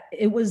 that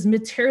it was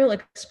material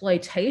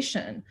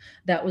exploitation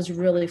that was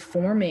really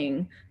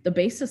forming the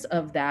basis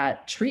of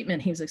that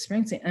treatment he was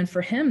experiencing. And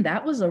for him,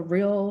 that was a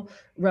real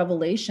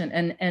revelation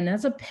and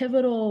as a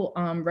pivotal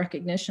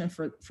recognition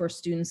for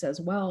students as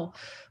well.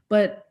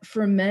 But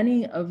for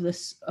many of the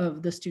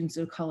students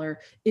of color,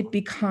 it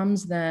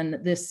becomes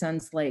then this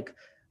sense like,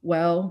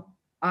 well,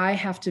 I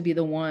have to be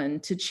the one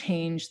to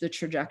change the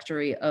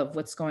trajectory of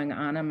what's going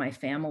on in my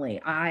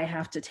family. I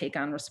have to take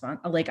on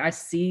like I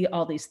see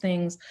all these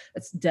things.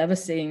 It's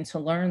devastating to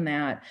learn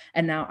that.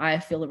 And now I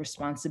feel a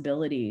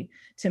responsibility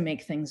to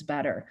make things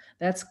better.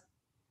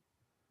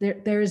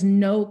 There is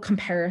no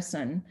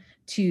comparison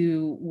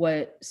to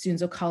what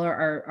students of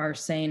color are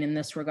saying in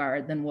this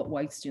regard than what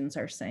white students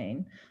are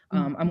saying.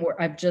 I'm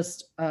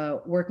just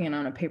working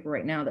on a paper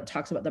right now that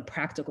talks about the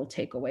practical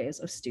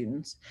takeaways of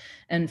students.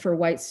 And for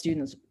white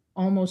students,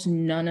 almost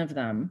none of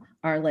them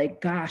are like,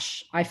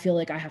 gosh, I feel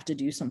like I have to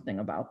do something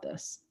about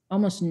this.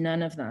 Almost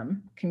none of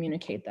them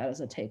communicate that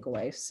as a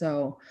takeaway.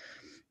 So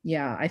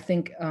yeah, I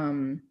think,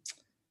 and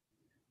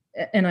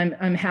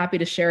I'm happy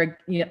to share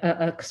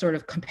a sort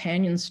of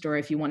companion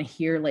story if you want to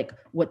hear like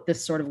what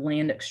this sort of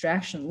land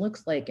extraction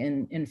looks like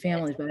in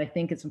families. But I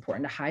think it's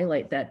important to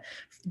highlight that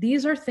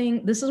this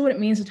is what it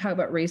means to talk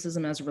about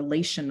racism as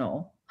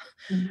relational,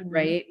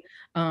 right?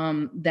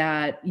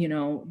 That,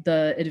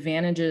 the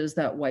advantages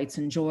that whites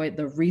enjoy,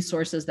 the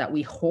resources that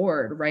we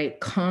hoard, right,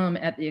 come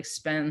at the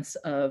expense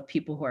of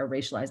people who are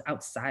racialized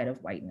outside of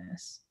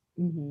whiteness.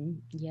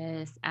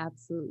 Yes,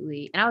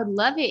 absolutely. And I would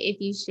love it if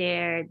you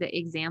share the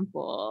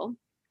example.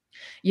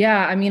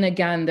 Yeah, I mean,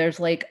 again, there's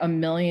like a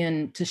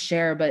million to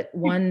share, but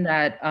one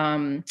that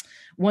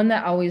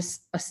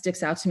always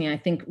sticks out to me, I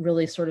think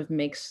really sort of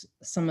makes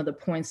some of the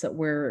points that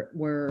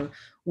we're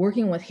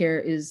working with here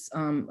is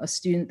a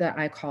student that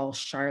I call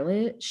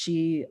Charlotte.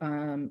 She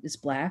is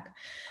Black,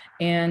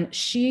 and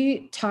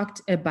she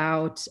talked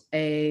about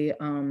a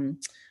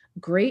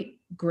great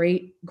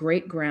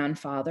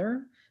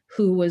grandfather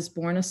who was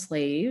born a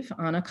slave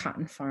on a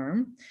cotton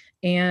farm.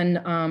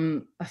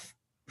 And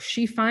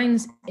she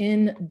finds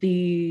in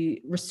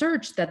the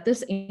research that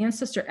this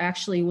ancestor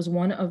actually was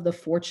one of the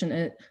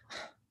fortunate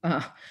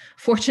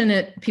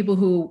people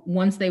who,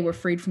 once they were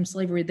freed from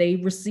slavery, they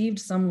received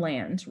some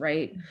land,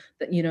 right?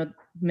 That,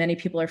 many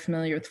people are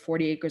familiar with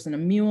 40 acres and a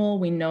mule.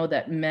 We know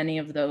that many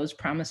of those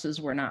promises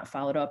were not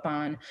followed up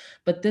on,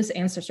 but this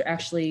ancestor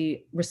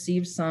actually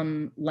received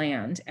some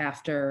land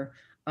after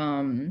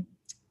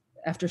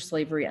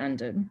slavery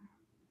ended.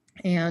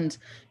 And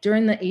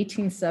during the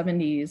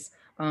 1870s,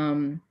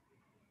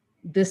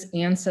 this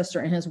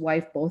ancestor and his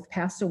wife both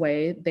passed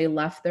away. They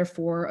left their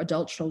 4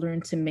 adult children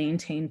to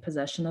maintain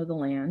possession of the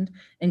land,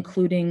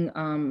 including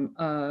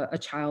a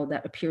child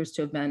that appears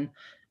to have been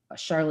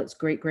Charlotte's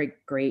great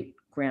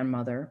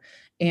grandmother.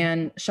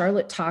 And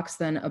Charlotte talks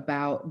then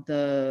about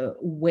the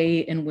way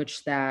in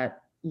which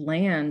that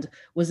land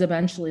was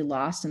eventually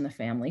lost in the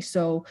family.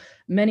 So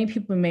many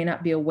people may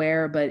not be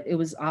aware, but it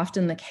was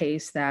often the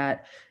case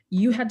that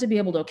you had to be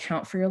able to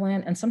account for your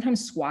land. And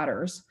sometimes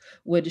squatters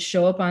would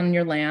show up on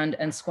your land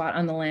and squat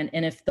on the land.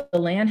 And if the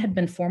land had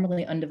been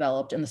formerly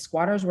undeveloped and the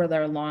squatters were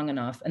there long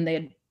enough and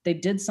they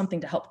did something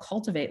to help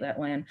cultivate that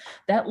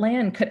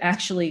land could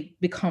actually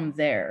become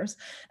theirs.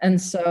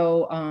 And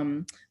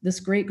so this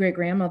great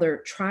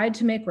grandmother tried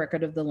to make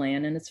record of the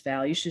land and its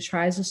value. She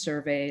tries to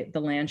survey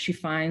the land. She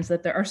finds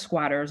that there are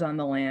squatters on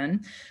the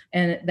land,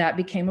 and that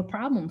became a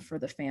problem for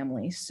the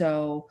family.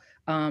 So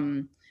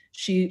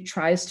she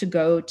tries to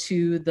go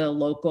to the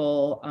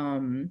local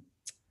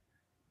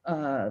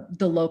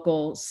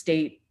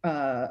state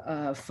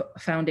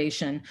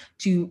foundation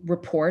to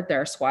report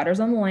there are squatters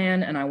on the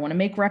land, and I want to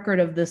make record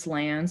of this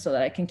land so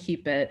that I can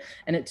keep it.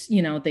 And it's,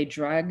 they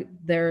drag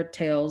their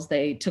tails.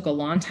 They took a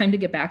long time to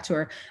get back to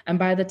her. And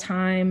by the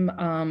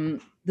time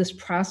this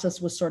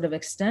process was sort of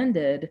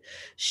extended,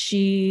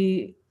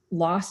 she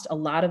lost a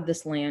lot of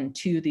this land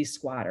to these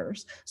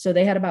squatters. So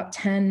they had about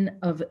 10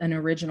 of an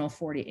original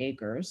 40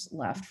 acres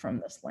left from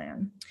this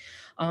land.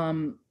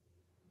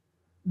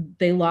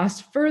 They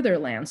lost further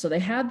land. So they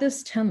had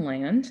this 10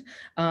 land.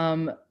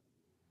 To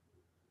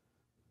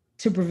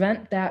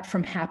prevent that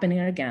from happening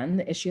again,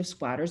 the issue of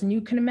squatters, and you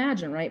can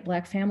imagine, right,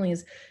 Black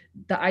families,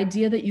 the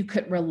idea that you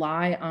could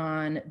rely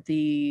on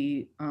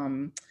the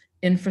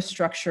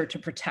infrastructure to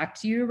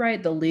protect you,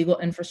 right? The legal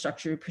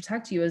infrastructure to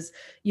protect you is,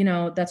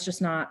 that's just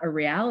not a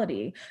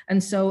reality.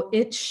 And so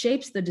it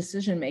shapes the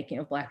decision-making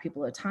of Black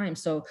people at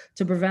times. So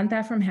to prevent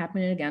that from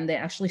happening again, they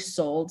actually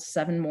sold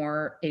 7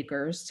 more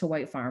acres to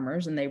white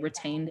farmers, and they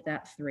retained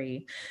that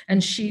 3.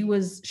 And she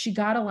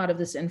got a lot of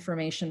this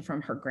information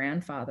from her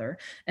grandfather.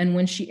 And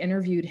when she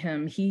interviewed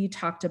him, he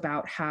talked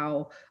about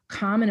how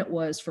common it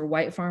was for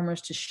white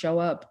farmers to show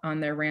up on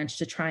their ranch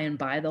to try and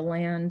buy the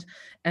land,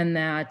 and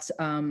that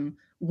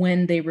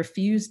when they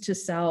refused to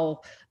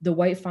sell, the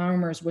white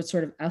farmers would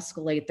sort of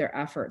escalate their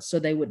efforts. So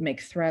they would make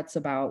threats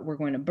about, we're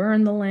going to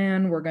burn the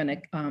land, we're going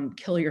to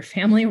kill your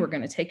family, we're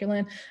going to take your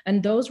land.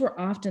 And those were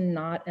often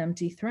not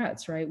empty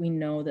threats, right? We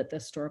know that the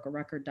historical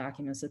record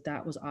documents that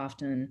that was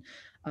often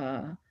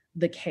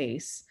the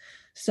case.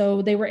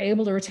 So they were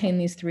able to retain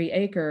these 3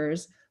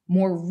 acres.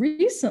 More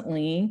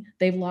recently,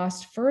 they've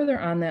lost further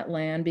on that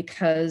land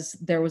because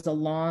there was a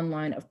long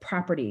line of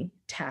property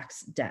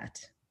tax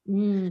debt.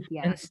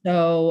 Yeah. And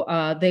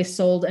so they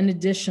sold an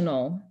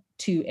additional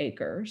 2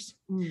 acres.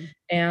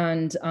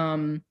 And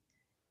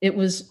it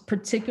was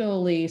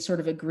particularly sort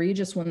of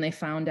egregious when they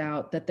found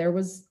out that there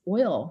was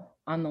oil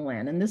on the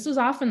land. And this was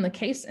often the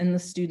case in the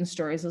student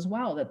stories as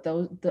well,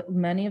 that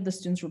many of the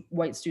students,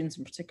 white students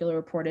in particular,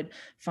 reported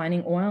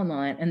finding oil on the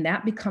land. And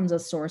that becomes a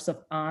source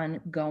of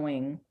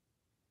ongoing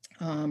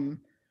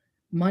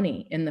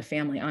money in the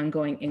family,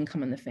 ongoing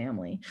income in the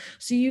family.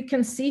 So you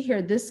can see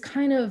here, this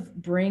kind of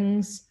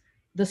brings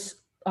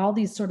all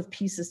these sort of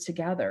pieces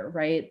together,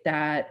 right?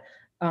 That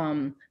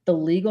the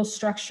legal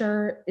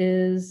structure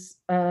is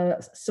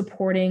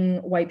supporting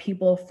white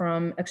people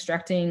from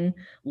extracting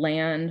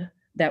land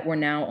that were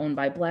now owned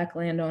by Black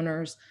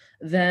landowners.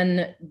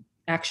 Then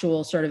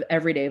actual sort of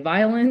everyday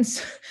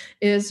violence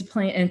is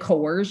playing, and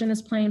coercion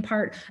is playing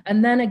part.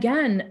 And then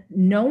again,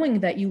 knowing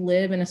that you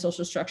live in a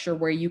social structure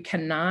where you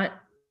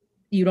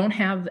don't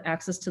have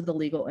access to the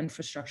legal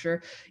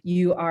infrastructure,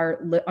 you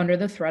are under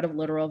the threat of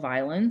literal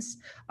violence.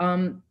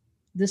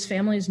 This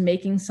family is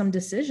making some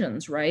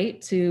decisions,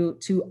 right, to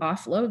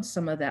offload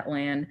some of that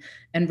land.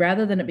 And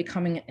rather than it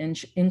becoming an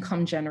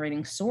income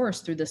generating source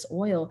through this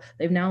oil,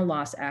 they've now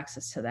lost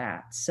access to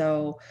that.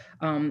 So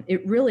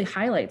it really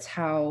highlights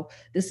how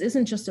this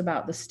isn't just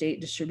about the state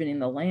distributing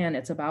the land,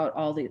 it's about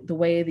all the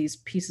way these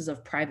pieces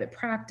of private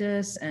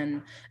practice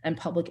and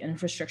public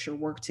infrastructure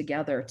work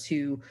together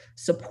to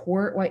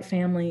support white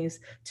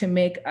families, to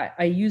make,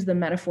 I use the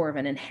metaphor of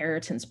an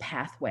inheritance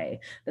pathway,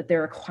 that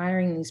they're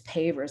acquiring these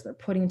pavers, they're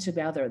putting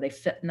together, they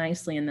fit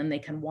nicely, and then they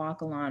can walk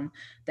along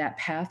that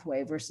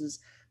pathway, versus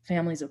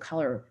families of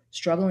color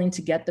struggling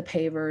to get the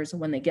pavers.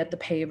 When they get the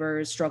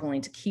pavers, struggling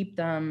to keep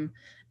them,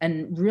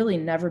 and really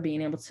never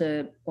being able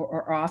to,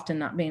 or often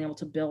not being able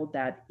to build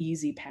that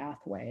easy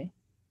pathway.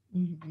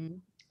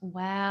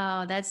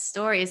 Wow, that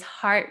story is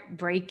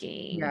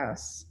heartbreaking.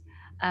 Yes.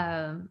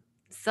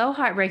 So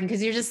heartbreaking,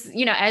 because you're just,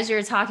 as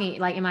you're talking,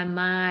 like in my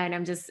mind,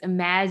 I'm just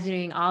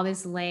imagining all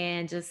this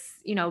land just,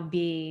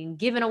 being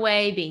given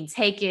away, being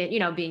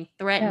taken, being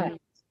threatened. Yeah.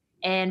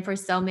 And for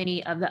so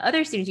many of the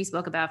other students you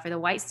spoke about, for the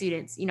white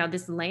students,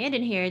 this land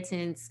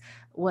inheritance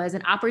was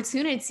an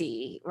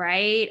opportunity,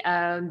 right?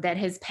 That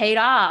has paid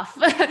off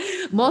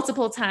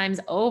multiple times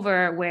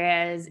over.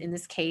 Whereas in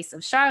this case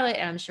of Charlotte,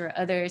 and I'm sure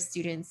other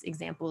students'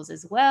 examples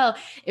as well,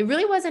 it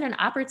really wasn't an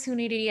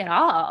opportunity at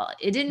all.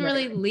 It didn't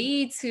really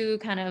lead to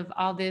kind of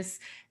all these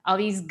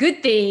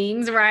good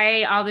things,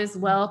 right? All this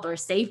wealth or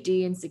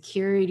safety and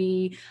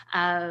security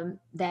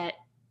that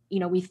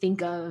we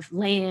think of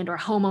land or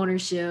home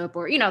ownership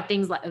or,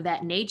 things of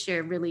that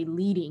nature really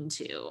leading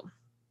to.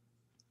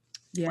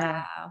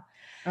 Yeah. Wow.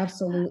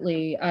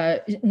 Absolutely.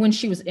 When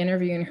she was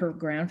interviewing her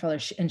grandfather,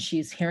 and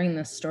she's hearing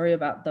this story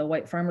about the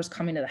white farmers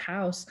coming to the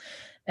house,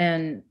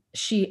 and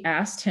she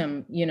asked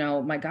him,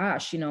 my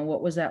gosh,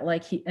 what was that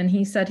like?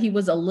 He said he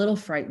was a little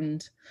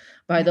frightened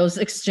by those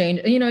exchange,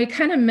 he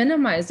kind of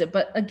minimized it.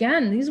 But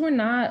again, these were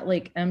not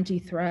like empty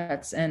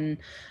threats. And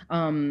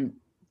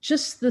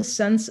just the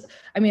sense,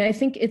 I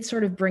think it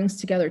sort of brings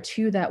together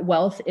too, that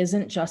wealth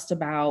isn't just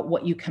about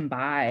what you can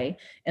buy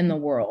in the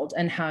world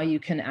and how you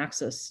can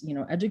access,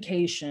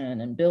 education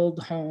and build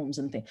homes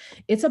and things.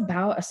 It's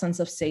about a sense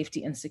of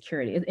safety and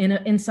security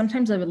in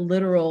sometimes a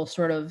literal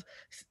sort of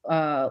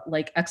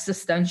like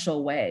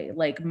existential way.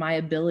 Like my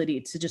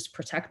ability to just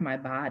protect my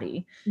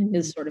body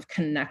is sort of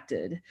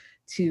connected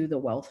to the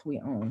wealth we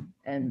own,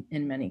 and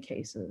in many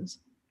cases.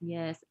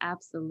 Yes,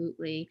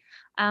 absolutely.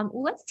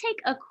 Let's take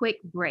a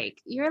quick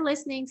break. You're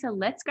listening to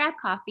Let's Grab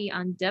Coffee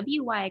on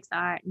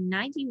WYXR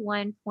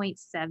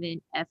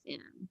 91.7 FM.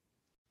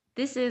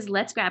 This is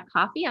Let's Grab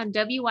Coffee on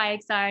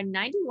WYXR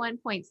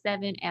 91.7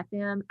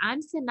 FM.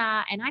 I'm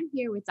Sana, and I'm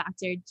here with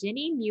Dr.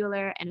 Jenny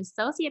Mueller, an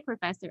associate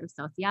professor of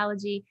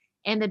sociology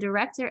and the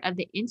director of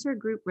the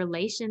Intergroup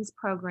Relations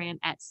program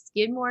at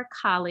Skidmore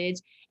College.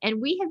 And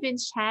we have been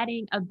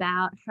chatting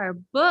about her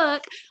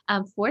book,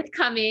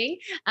 forthcoming,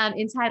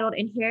 entitled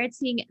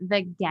Inheriting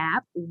the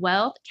Gap: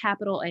 Wealth,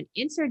 Capital, and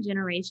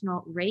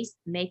Intergenerational Race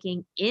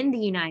Making in the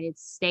United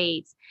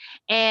States.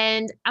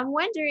 And I'm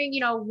wondering,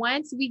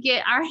 once we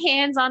get our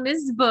hands on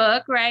this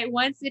book, right,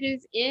 once it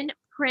is in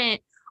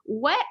print,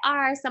 what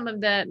are some of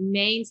the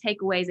main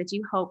takeaways that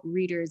you hope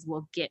readers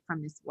will get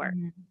from this work?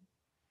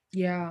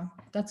 Yeah,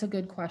 that's a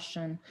good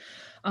question.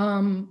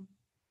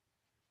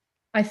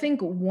 I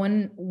think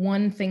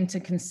one thing to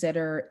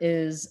consider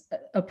is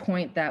a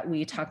point that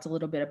we talked a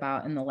little bit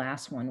about in the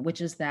last one, which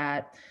is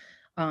that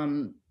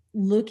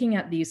looking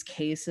at these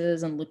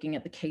cases and looking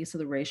at the case of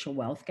the racial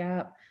wealth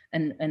gap,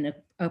 and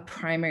a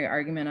primary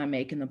argument I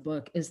make in the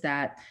book is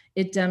that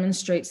it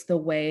demonstrates the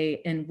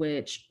way in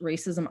which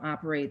racism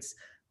operates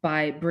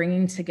by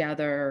bringing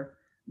together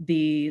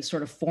the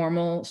sort of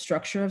formal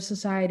structure of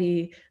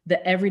society,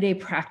 the everyday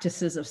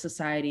practices of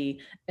society,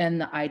 and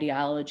the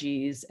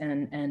ideologies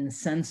and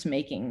sense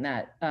making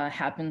that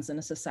happens in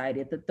a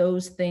society, that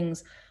those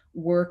things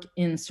work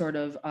in sort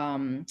of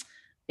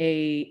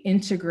a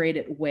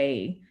integrated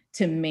way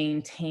to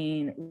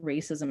maintain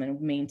racism and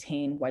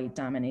maintain white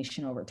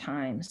domination over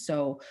time.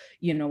 So,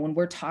 when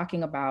we're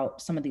talking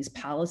about some of these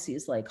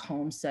policies like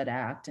Homestead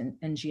Act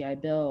and GI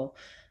Bill,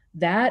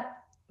 that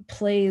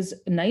plays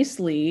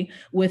nicely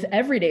with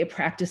everyday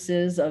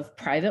practices of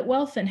private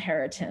wealth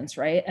inheritance,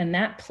 right? And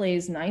that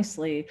plays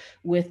nicely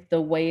with the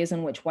ways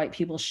in which white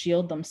people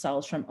shield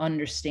themselves from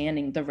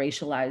understanding the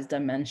racialized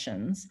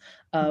dimensions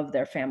of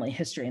their family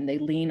history. And they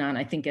lean on,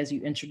 I think, as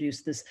you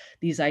introduce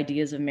these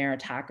ideas of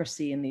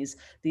meritocracy and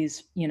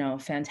these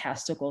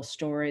fantastical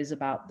stories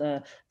about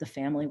the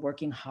family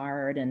working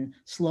hard and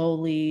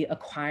slowly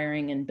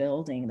acquiring and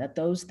building, that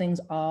those things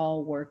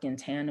all work in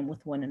tandem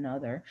with one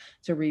another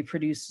to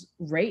reproduce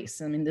race.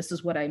 I mean, this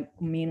is what I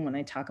mean when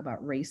I talk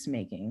about race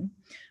making.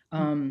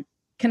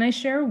 Can I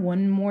share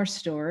one more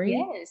story?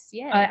 Yes,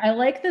 yes. I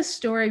like this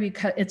story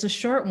because it's a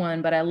short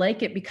one, but I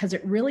like it because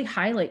it really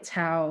highlights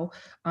how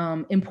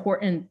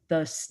important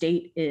the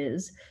state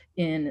is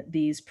in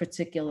these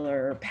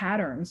particular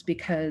patterns.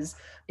 Because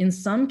in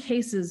some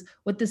cases,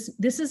 what this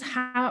is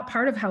how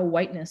part of how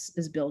whiteness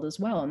is built as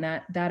well, and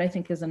that I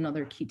think is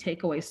another key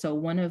takeaway. So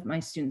one of my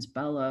students,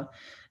 Bella,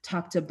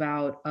 talked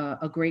about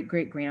a great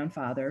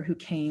grandfather who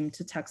came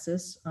to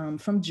Texas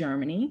from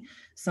Germany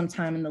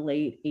sometime in the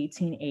late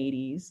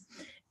 1880s,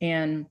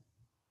 and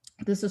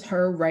this is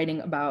her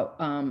writing about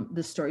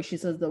the story. She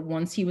says that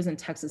once he was in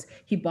Texas,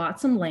 he bought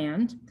some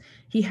land.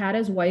 He had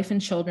his wife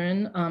and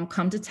children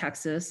come to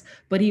Texas,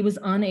 but he was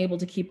unable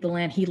to keep the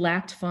land. He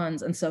lacked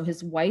funds. And so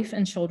his wife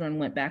and children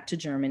went back to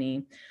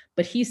Germany,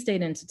 but he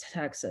stayed into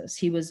Texas.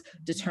 He was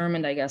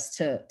determined, I guess,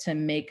 to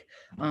make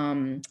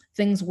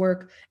things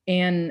work.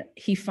 And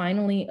he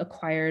finally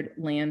acquired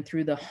land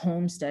through the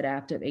Homestead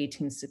Act of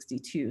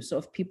 1862. So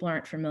if people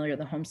aren't familiar,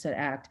 the Homestead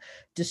Act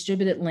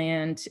distributed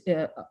land,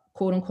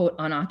 quote unquote,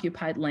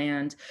 unoccupied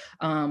land.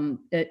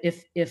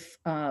 If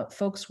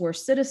folks were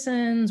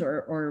citizens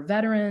or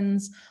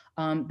veterans,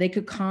 they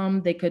could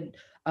come, they could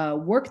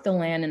work the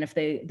land. And if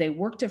they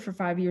worked it for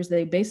 5 years,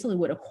 they basically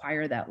would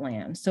acquire that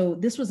land. So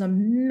this was a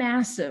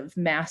massive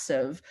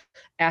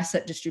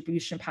asset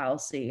distribution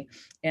policy.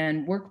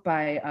 And work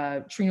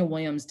by Trina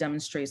Williams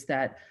demonstrates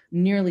that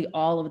nearly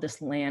all of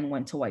this land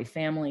went to white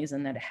families,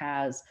 and that it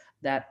has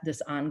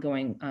this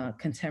ongoing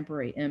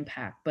contemporary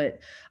impact. But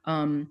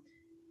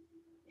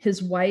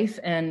his wife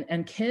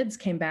and kids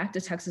came back to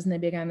Texas and they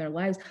began their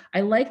lives. I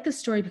like this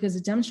story because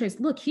it demonstrates,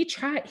 look, he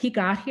tried, he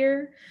got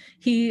here,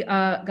 he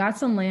got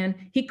some land,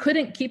 he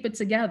couldn't keep it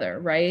together,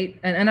 right?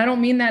 And I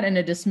don't mean that in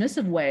a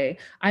dismissive way.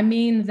 I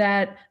mean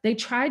that they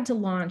tried to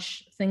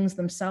launch things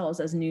themselves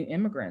as new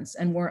immigrants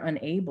and were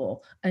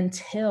unable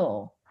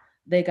until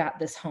they got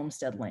this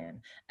homestead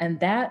land. And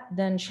that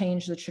then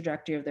changed the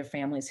trajectory of their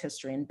family's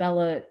history. And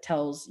Bella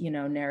tells,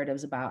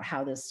 narratives about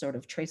how this sort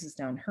of traces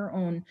down her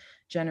own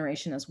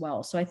generation as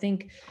well. So I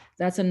think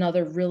that's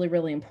another really,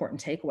 really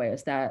important takeaway,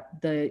 is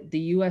that the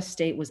US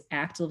state was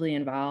actively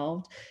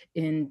involved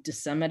in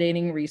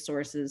disseminating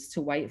resources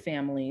to white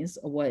families,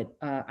 what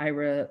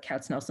Ira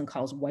Katznelson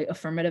calls white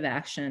affirmative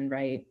action,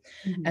 right?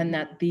 Mm-hmm. And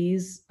that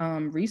these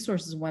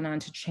resources went on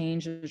to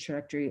change the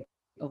trajectory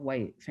of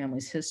white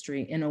families'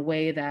 history in a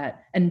way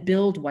that, and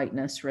build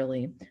whiteness,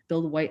 really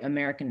build white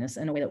Americanness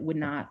in a way that would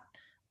not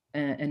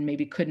and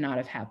maybe could not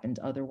have happened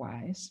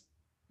otherwise.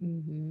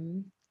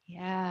 Mm-hmm.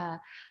 Yeah.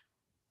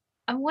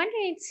 I'm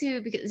wondering too,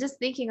 because just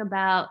thinking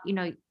about,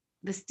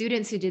 the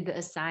students who did the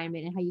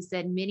assignment and how you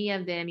said many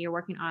of them, you're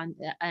working on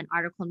an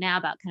article now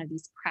about kind of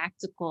these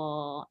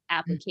practical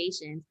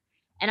applications.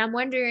 Mm-hmm. And I'm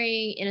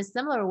wondering, in a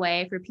similar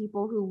way, for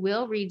people who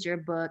will read your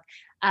book,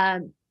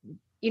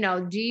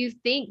 do you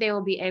think they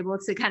will be able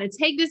to kind of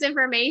take this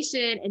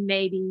information and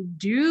maybe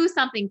do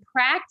something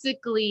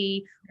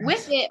practically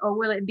with it? Or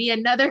will it be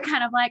another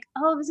kind of like,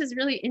 oh, this is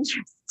really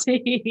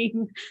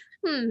interesting?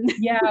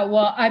 Yeah,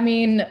 well, I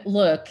mean,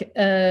 look,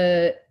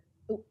 the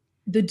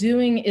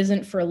doing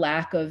isn't for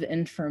lack of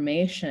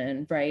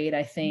information, right?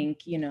 I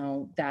think,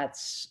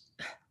 that's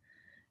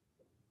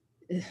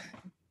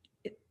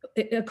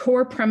a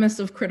core premise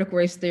of critical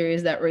race theory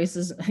is that race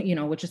is,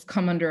 which has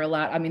come under a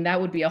lot. I mean, that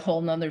would be a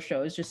whole nother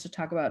show, is just to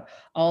talk about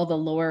all the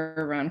lore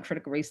around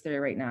critical race theory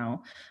right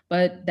now.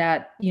 But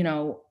that,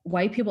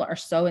 white people are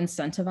so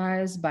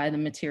incentivized by the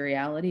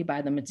materiality,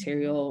 by the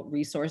material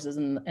resources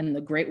and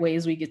the great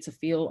ways we get to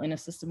feel in a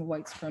system of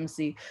white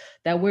supremacy,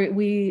 that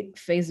we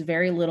face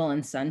very little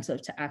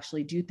incentive to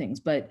actually do things.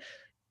 But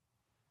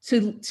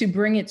to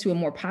bring it to a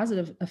more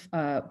positive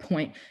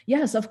point,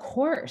 yes, of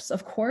course,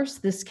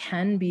 this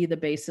can be the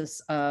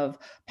basis of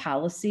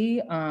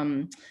policy.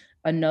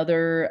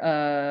 Another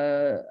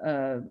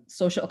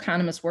social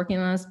economist working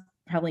on this,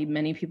 probably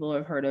many people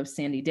have heard of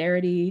Sandy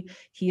Darity.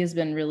 He has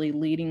been really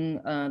leading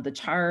the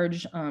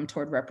charge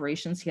toward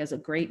reparations. He has a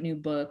great new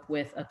book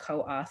with a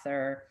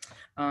co-author.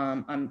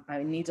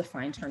 I need to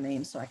find her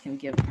name so I can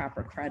give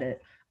proper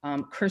credit.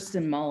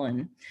 Kirsten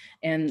Mullen,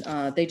 and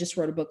they just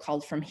wrote a book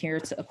called From Here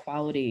to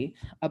Equality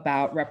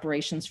about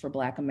reparations for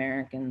Black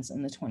Americans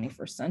in the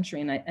 21st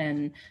century.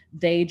 And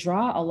they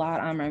draw a lot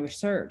on my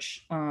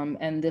research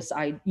and this,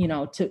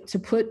 to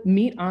put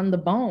meat on the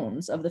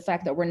bones of the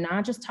fact that we're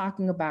not just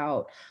talking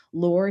about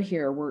lore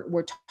here,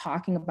 we're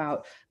talking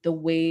about the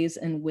ways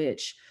in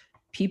which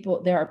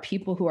there are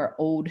people who are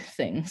owed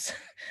things,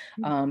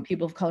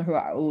 people of color who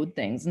are owed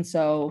things. And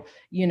so,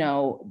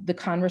 the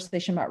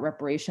conversation about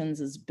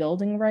reparations is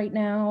building right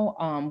now.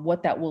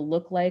 What that will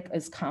look like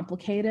is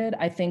complicated.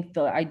 I think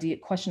the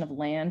question of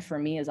land for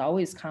me is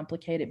always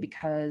complicated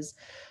because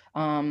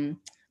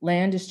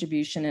land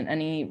distribution and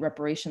any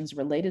reparations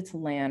related to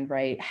land,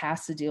 right,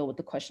 has to deal with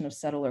the question of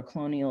settler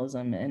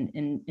colonialism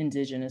and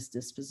indigenous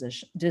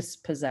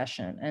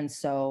dispossession. And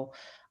so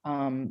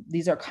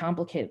these are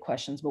complicated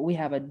questions, but we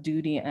have a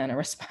duty and a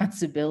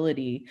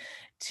responsibility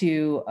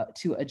to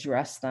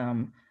address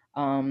them.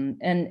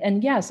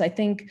 And yes, I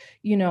think,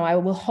 I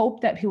will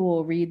hope that people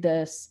will read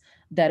this,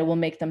 that it will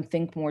make them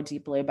think more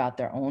deeply about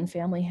their own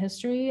family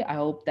history. I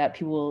hope that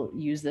people will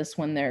use this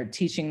when they're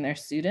teaching their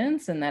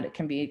students, and that it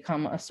can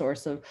become a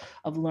source of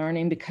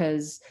learning,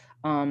 because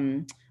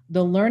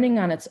the learning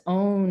on its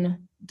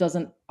own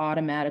doesn't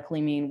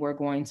automatically mean we're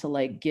going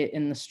to get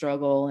in the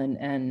struggle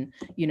and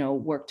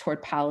work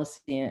toward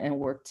policy and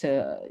work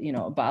to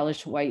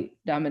abolish white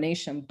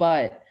domination.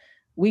 But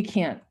we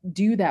can't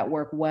do that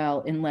work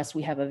well unless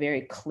we have a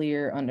very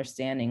clear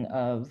understanding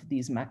of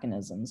these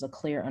mechanisms, a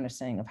clear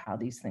understanding of how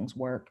these things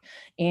work,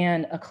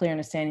 and a clear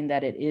understanding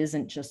that it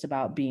isn't just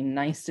about being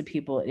nice to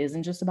people. It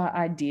isn't just about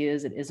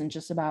ideas. It isn't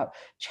just about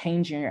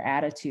changing your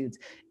attitudes.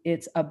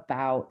 It's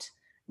about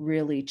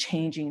really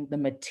changing the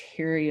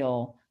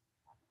material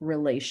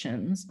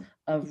relations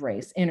of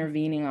race,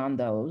 intervening on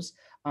those,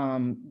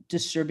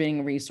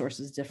 distributing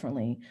resources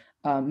differently,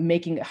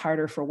 making it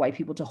harder for white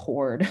people to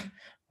hoard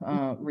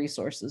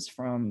resources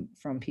from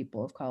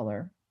people of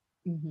color.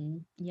 Mm-hmm.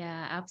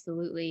 Yeah,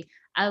 absolutely.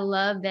 I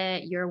love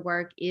that your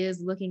work is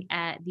looking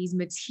at these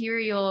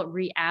material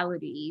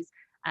realities.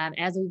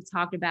 As we've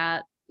talked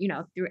about,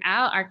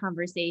 throughout our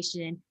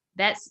conversation,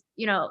 that's,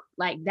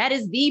 that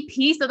is the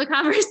piece of the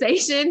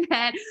conversation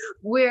that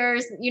we're,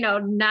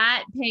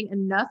 not paying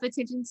enough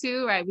attention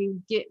to, right? We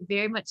get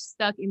very much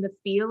stuck in the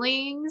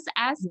feelings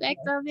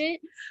aspect of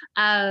it.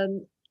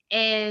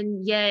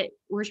 And yet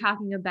we're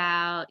talking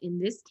about, in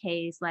this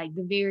case, like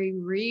the very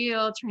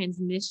real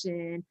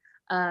transmission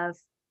of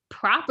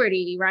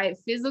property, right?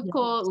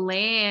 Physical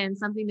land,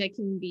 something that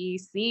can be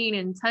seen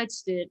and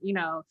touched,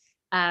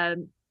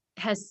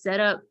 has set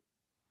up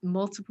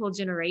multiple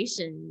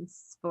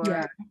generations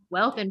for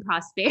wealth and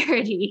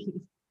prosperity.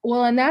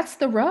 Well, and that's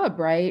the rub,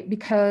 right?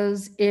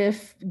 Because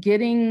if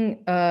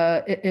getting,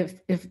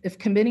 if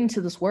committing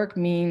to this work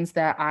means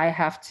that I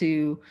have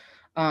to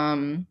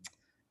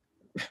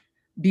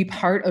be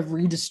part of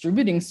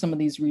redistributing some of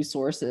these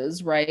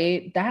resources,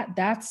 right?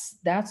 That's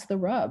the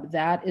rub.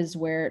 That is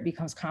where it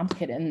becomes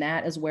complicated. And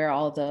that is where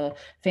all the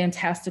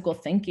fantastical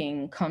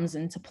thinking comes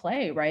into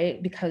play,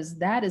 right? Because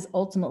that is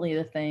ultimately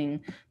the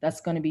thing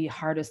that's going to be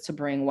hardest to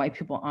bring white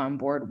people on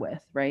board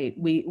with, right?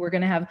 We're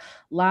going to have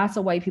lots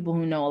of white people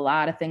who know a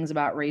lot of things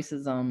about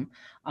racism,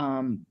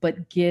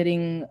 but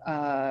getting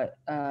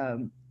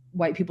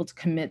white people to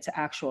commit to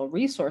actual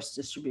resource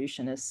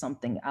distribution is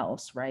something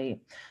else, right?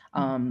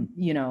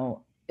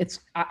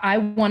 I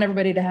want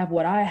everybody to have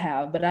what I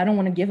have, but I don't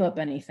want to give up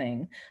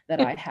anything that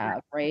I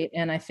have, right?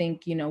 And I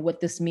think, what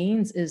this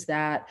means is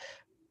that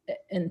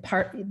in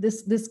part,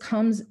 this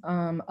comes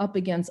up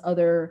against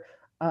other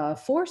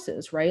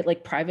forces, right?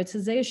 Like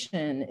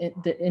privatization,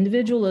 the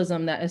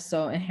individualism that is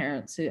so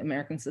inherent to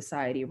American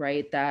society,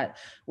 right? That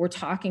we're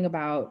talking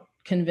about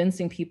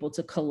convincing people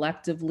to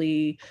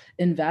collectively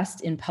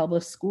invest in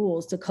public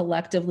schools, to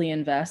collectively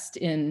invest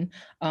in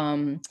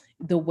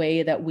the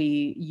way that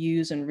we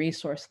use and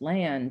resource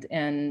land.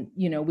 And,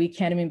 we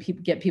can't even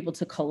get people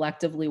to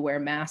collectively wear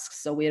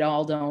masks so we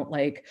all don't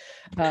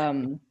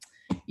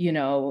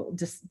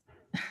just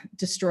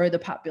destroy the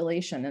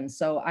population. And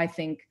so I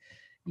think,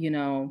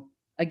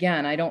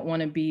 again, I don't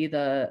want to be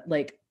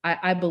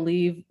I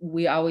believe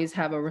we always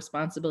have a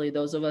responsibility.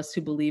 Those of us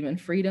who believe in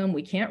freedom,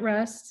 we can't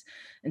rest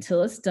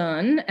until it's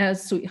done,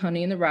 as Sweet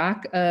Honey in the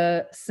Rock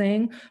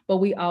sing. But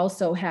we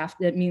also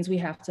it means we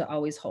have to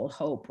always hold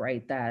hope,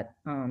 right? That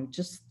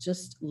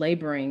just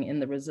laboring in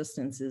the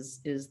resistance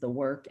is the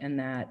work, and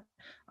that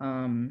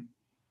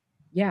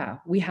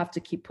we have to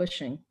keep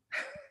pushing.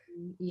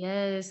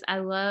 Yes, I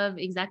love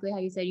exactly how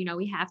you said,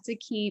 we have to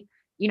keep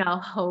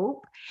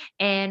hope.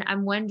 And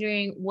I'm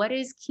wondering, what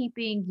is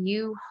keeping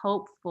you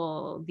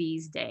hopeful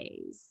these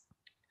days?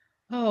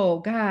 Oh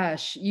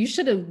gosh, you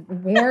should have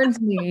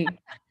warned me.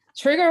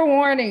 Trigger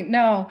warning.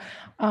 No,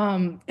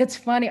 it's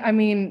funny. I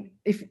mean,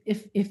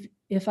 if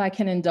If I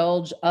can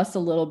indulge us a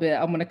little bit,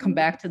 I'm going to come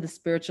back to the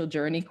spiritual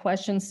journey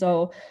question.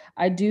 So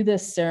I do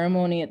this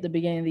ceremony at the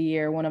beginning of the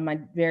year. One of my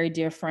very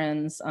dear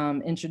friends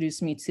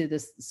introduced me to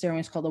this ceremony.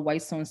 It's called the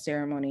White Stone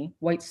Ceremony.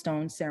 White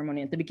Stone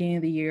Ceremony. At the beginning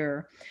of the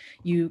year,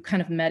 you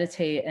kind of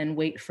meditate and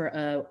wait for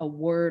a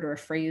word or a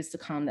phrase to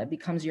come that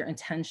becomes your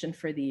intention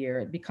for the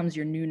year. It becomes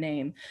your new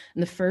name.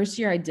 And the first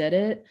year I did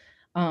it,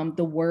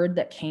 the word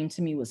that came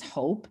to me was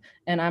hope.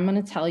 And I'm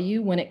going to tell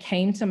you, when it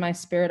came to my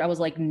spirit, I was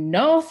like,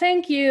 no,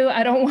 thank you.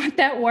 I don't want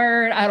that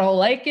word. I don't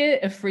like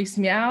it. It freaks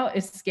me out.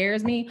 It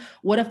scares me.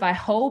 What if I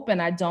hope and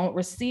I don't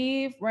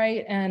receive?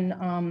 Right.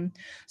 And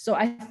so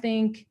I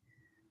think,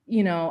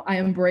 I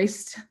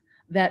embraced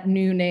that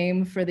new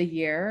name for the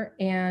year.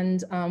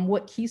 And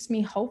what keeps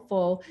me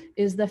hopeful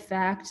is the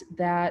fact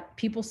that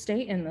people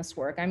stay in this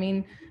work. I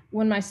mean,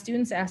 when my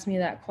students ask me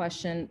that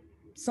question,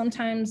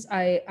 sometimes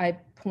I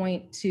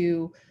point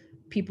to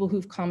people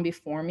who've come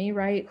before me,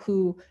 right,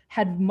 who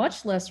had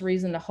much less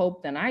reason to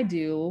hope than I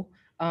do,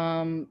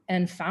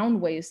 and found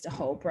ways to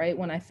hope, right?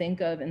 When I think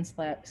of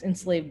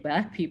enslaved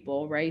Black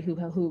people, right,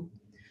 who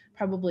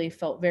probably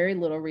felt very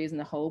little reason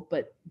to hope,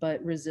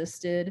 but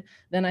resisted,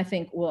 then I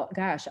think, well,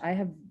 gosh, I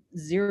have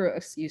zero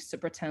excuse to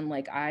pretend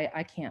like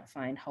I can't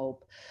find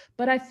hope.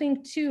 But I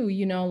think too,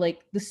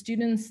 like the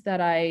students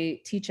that I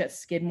teach at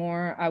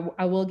Skidmore,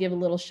 I will give a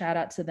little shout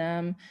out to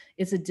them.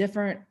 It's a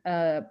different,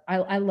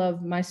 I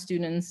love my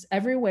students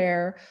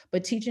everywhere,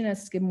 but teaching at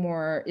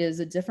Skidmore is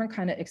a different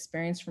kind of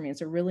experience for me.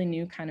 It's a really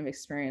new kind of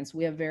experience.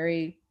 We have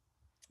very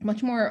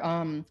much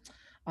more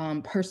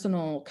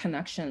personal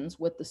connections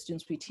with the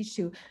students we teach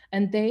to,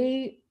 and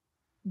they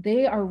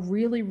are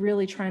really,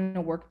 really trying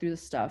to work through the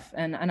stuff.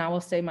 And I will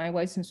say my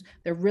white students,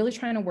 they're really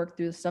trying to work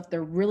through the stuff.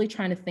 They're really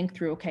trying to think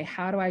through, okay,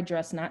 how do I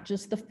address not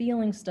just the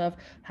feeling stuff?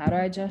 How do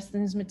I address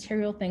these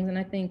material things? And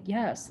I think,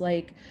 yes,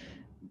 like,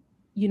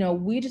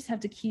 we just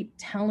have to keep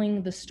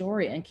telling the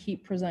story and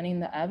keep presenting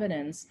the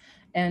evidence,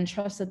 and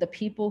trust that the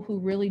people who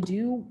really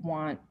do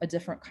want a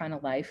different kind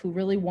of life, who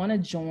really want to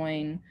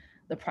join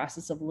the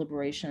process of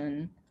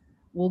liberation,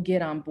 will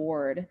get on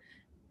board.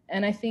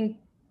 And I think,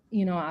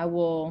 I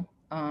will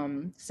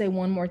say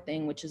one more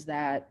thing, which is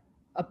that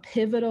a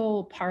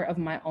pivotal part of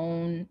my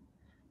own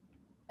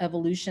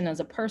evolution as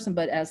a person,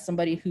 but as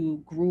somebody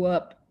who grew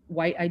up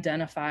white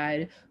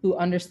identified, who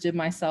understood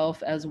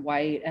myself as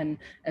white, and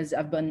as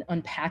I've been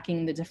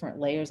unpacking the different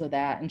layers of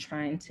that and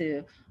trying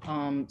to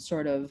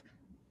sort of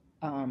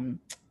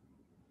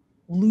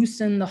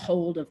loosen the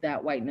hold of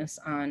that whiteness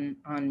on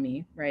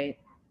me, right?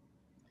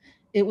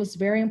 It was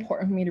very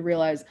important for me to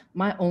realize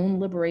my own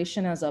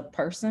liberation as a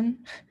person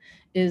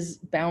is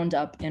bound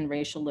up in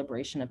racial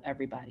liberation of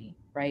everybody,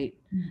 right?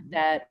 Mm-hmm.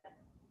 That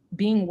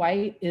being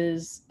white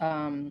is,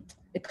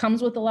 it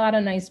comes with a lot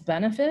of nice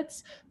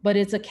benefits, but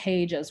it's a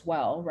cage as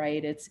well,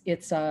 right?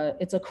 It's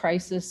a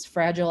crisis,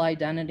 fragile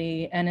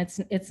identity, and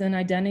it's an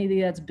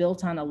identity that's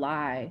built on a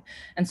lie.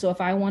 And so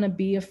if I want to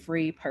be a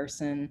free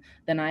person,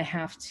 then I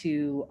have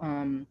to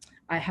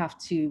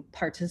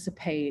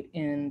participate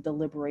in the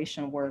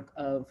liberation work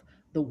of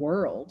the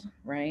world,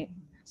 right?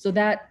 So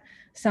that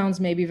sounds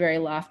maybe very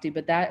lofty,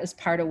 but that is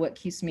part of what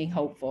keeps me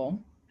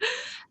hopeful.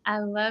 I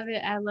love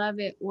it. I love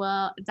it.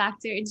 Well,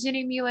 Dr.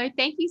 Jenny Mueller,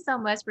 thank you so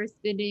much for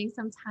spending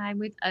some time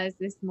with us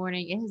this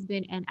morning. It has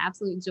been an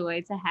absolute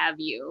joy to have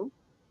you.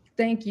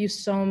 Thank you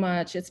so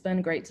much. It's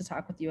been great to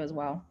talk with you as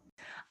well.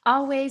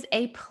 Always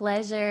a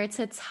pleasure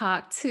to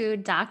talk to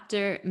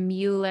Dr.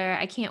 Mueller.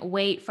 I can't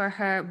wait for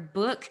her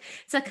book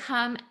to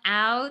come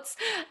out.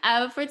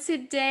 For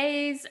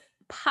today's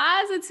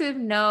positive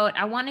note,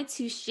 I wanted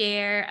to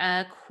share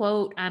a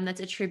quote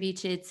that's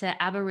attributed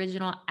to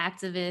Aboriginal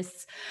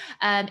activists.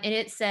 And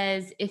it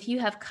says, "If you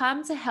have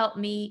come to help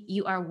me,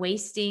 you are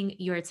wasting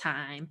your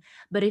time.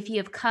 But if you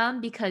have come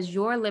because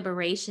your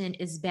liberation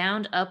is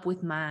bound up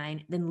with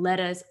mine, then let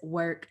us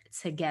work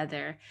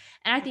together."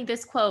 And I think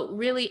this quote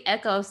really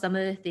echoes some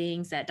of the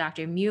things that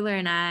Dr. Mueller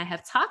and I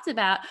have talked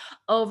about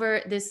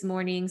over this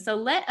morning. So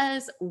let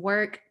us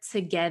work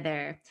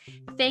together.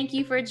 Thank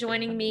you for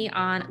joining me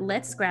on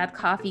Let's Grab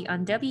Coffee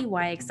on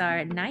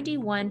WYXR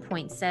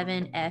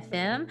 91.7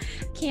 FM.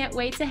 Can't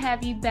wait to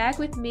have you back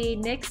with me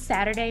next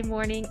Saturday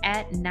morning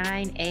at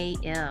 9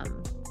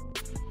 a.m.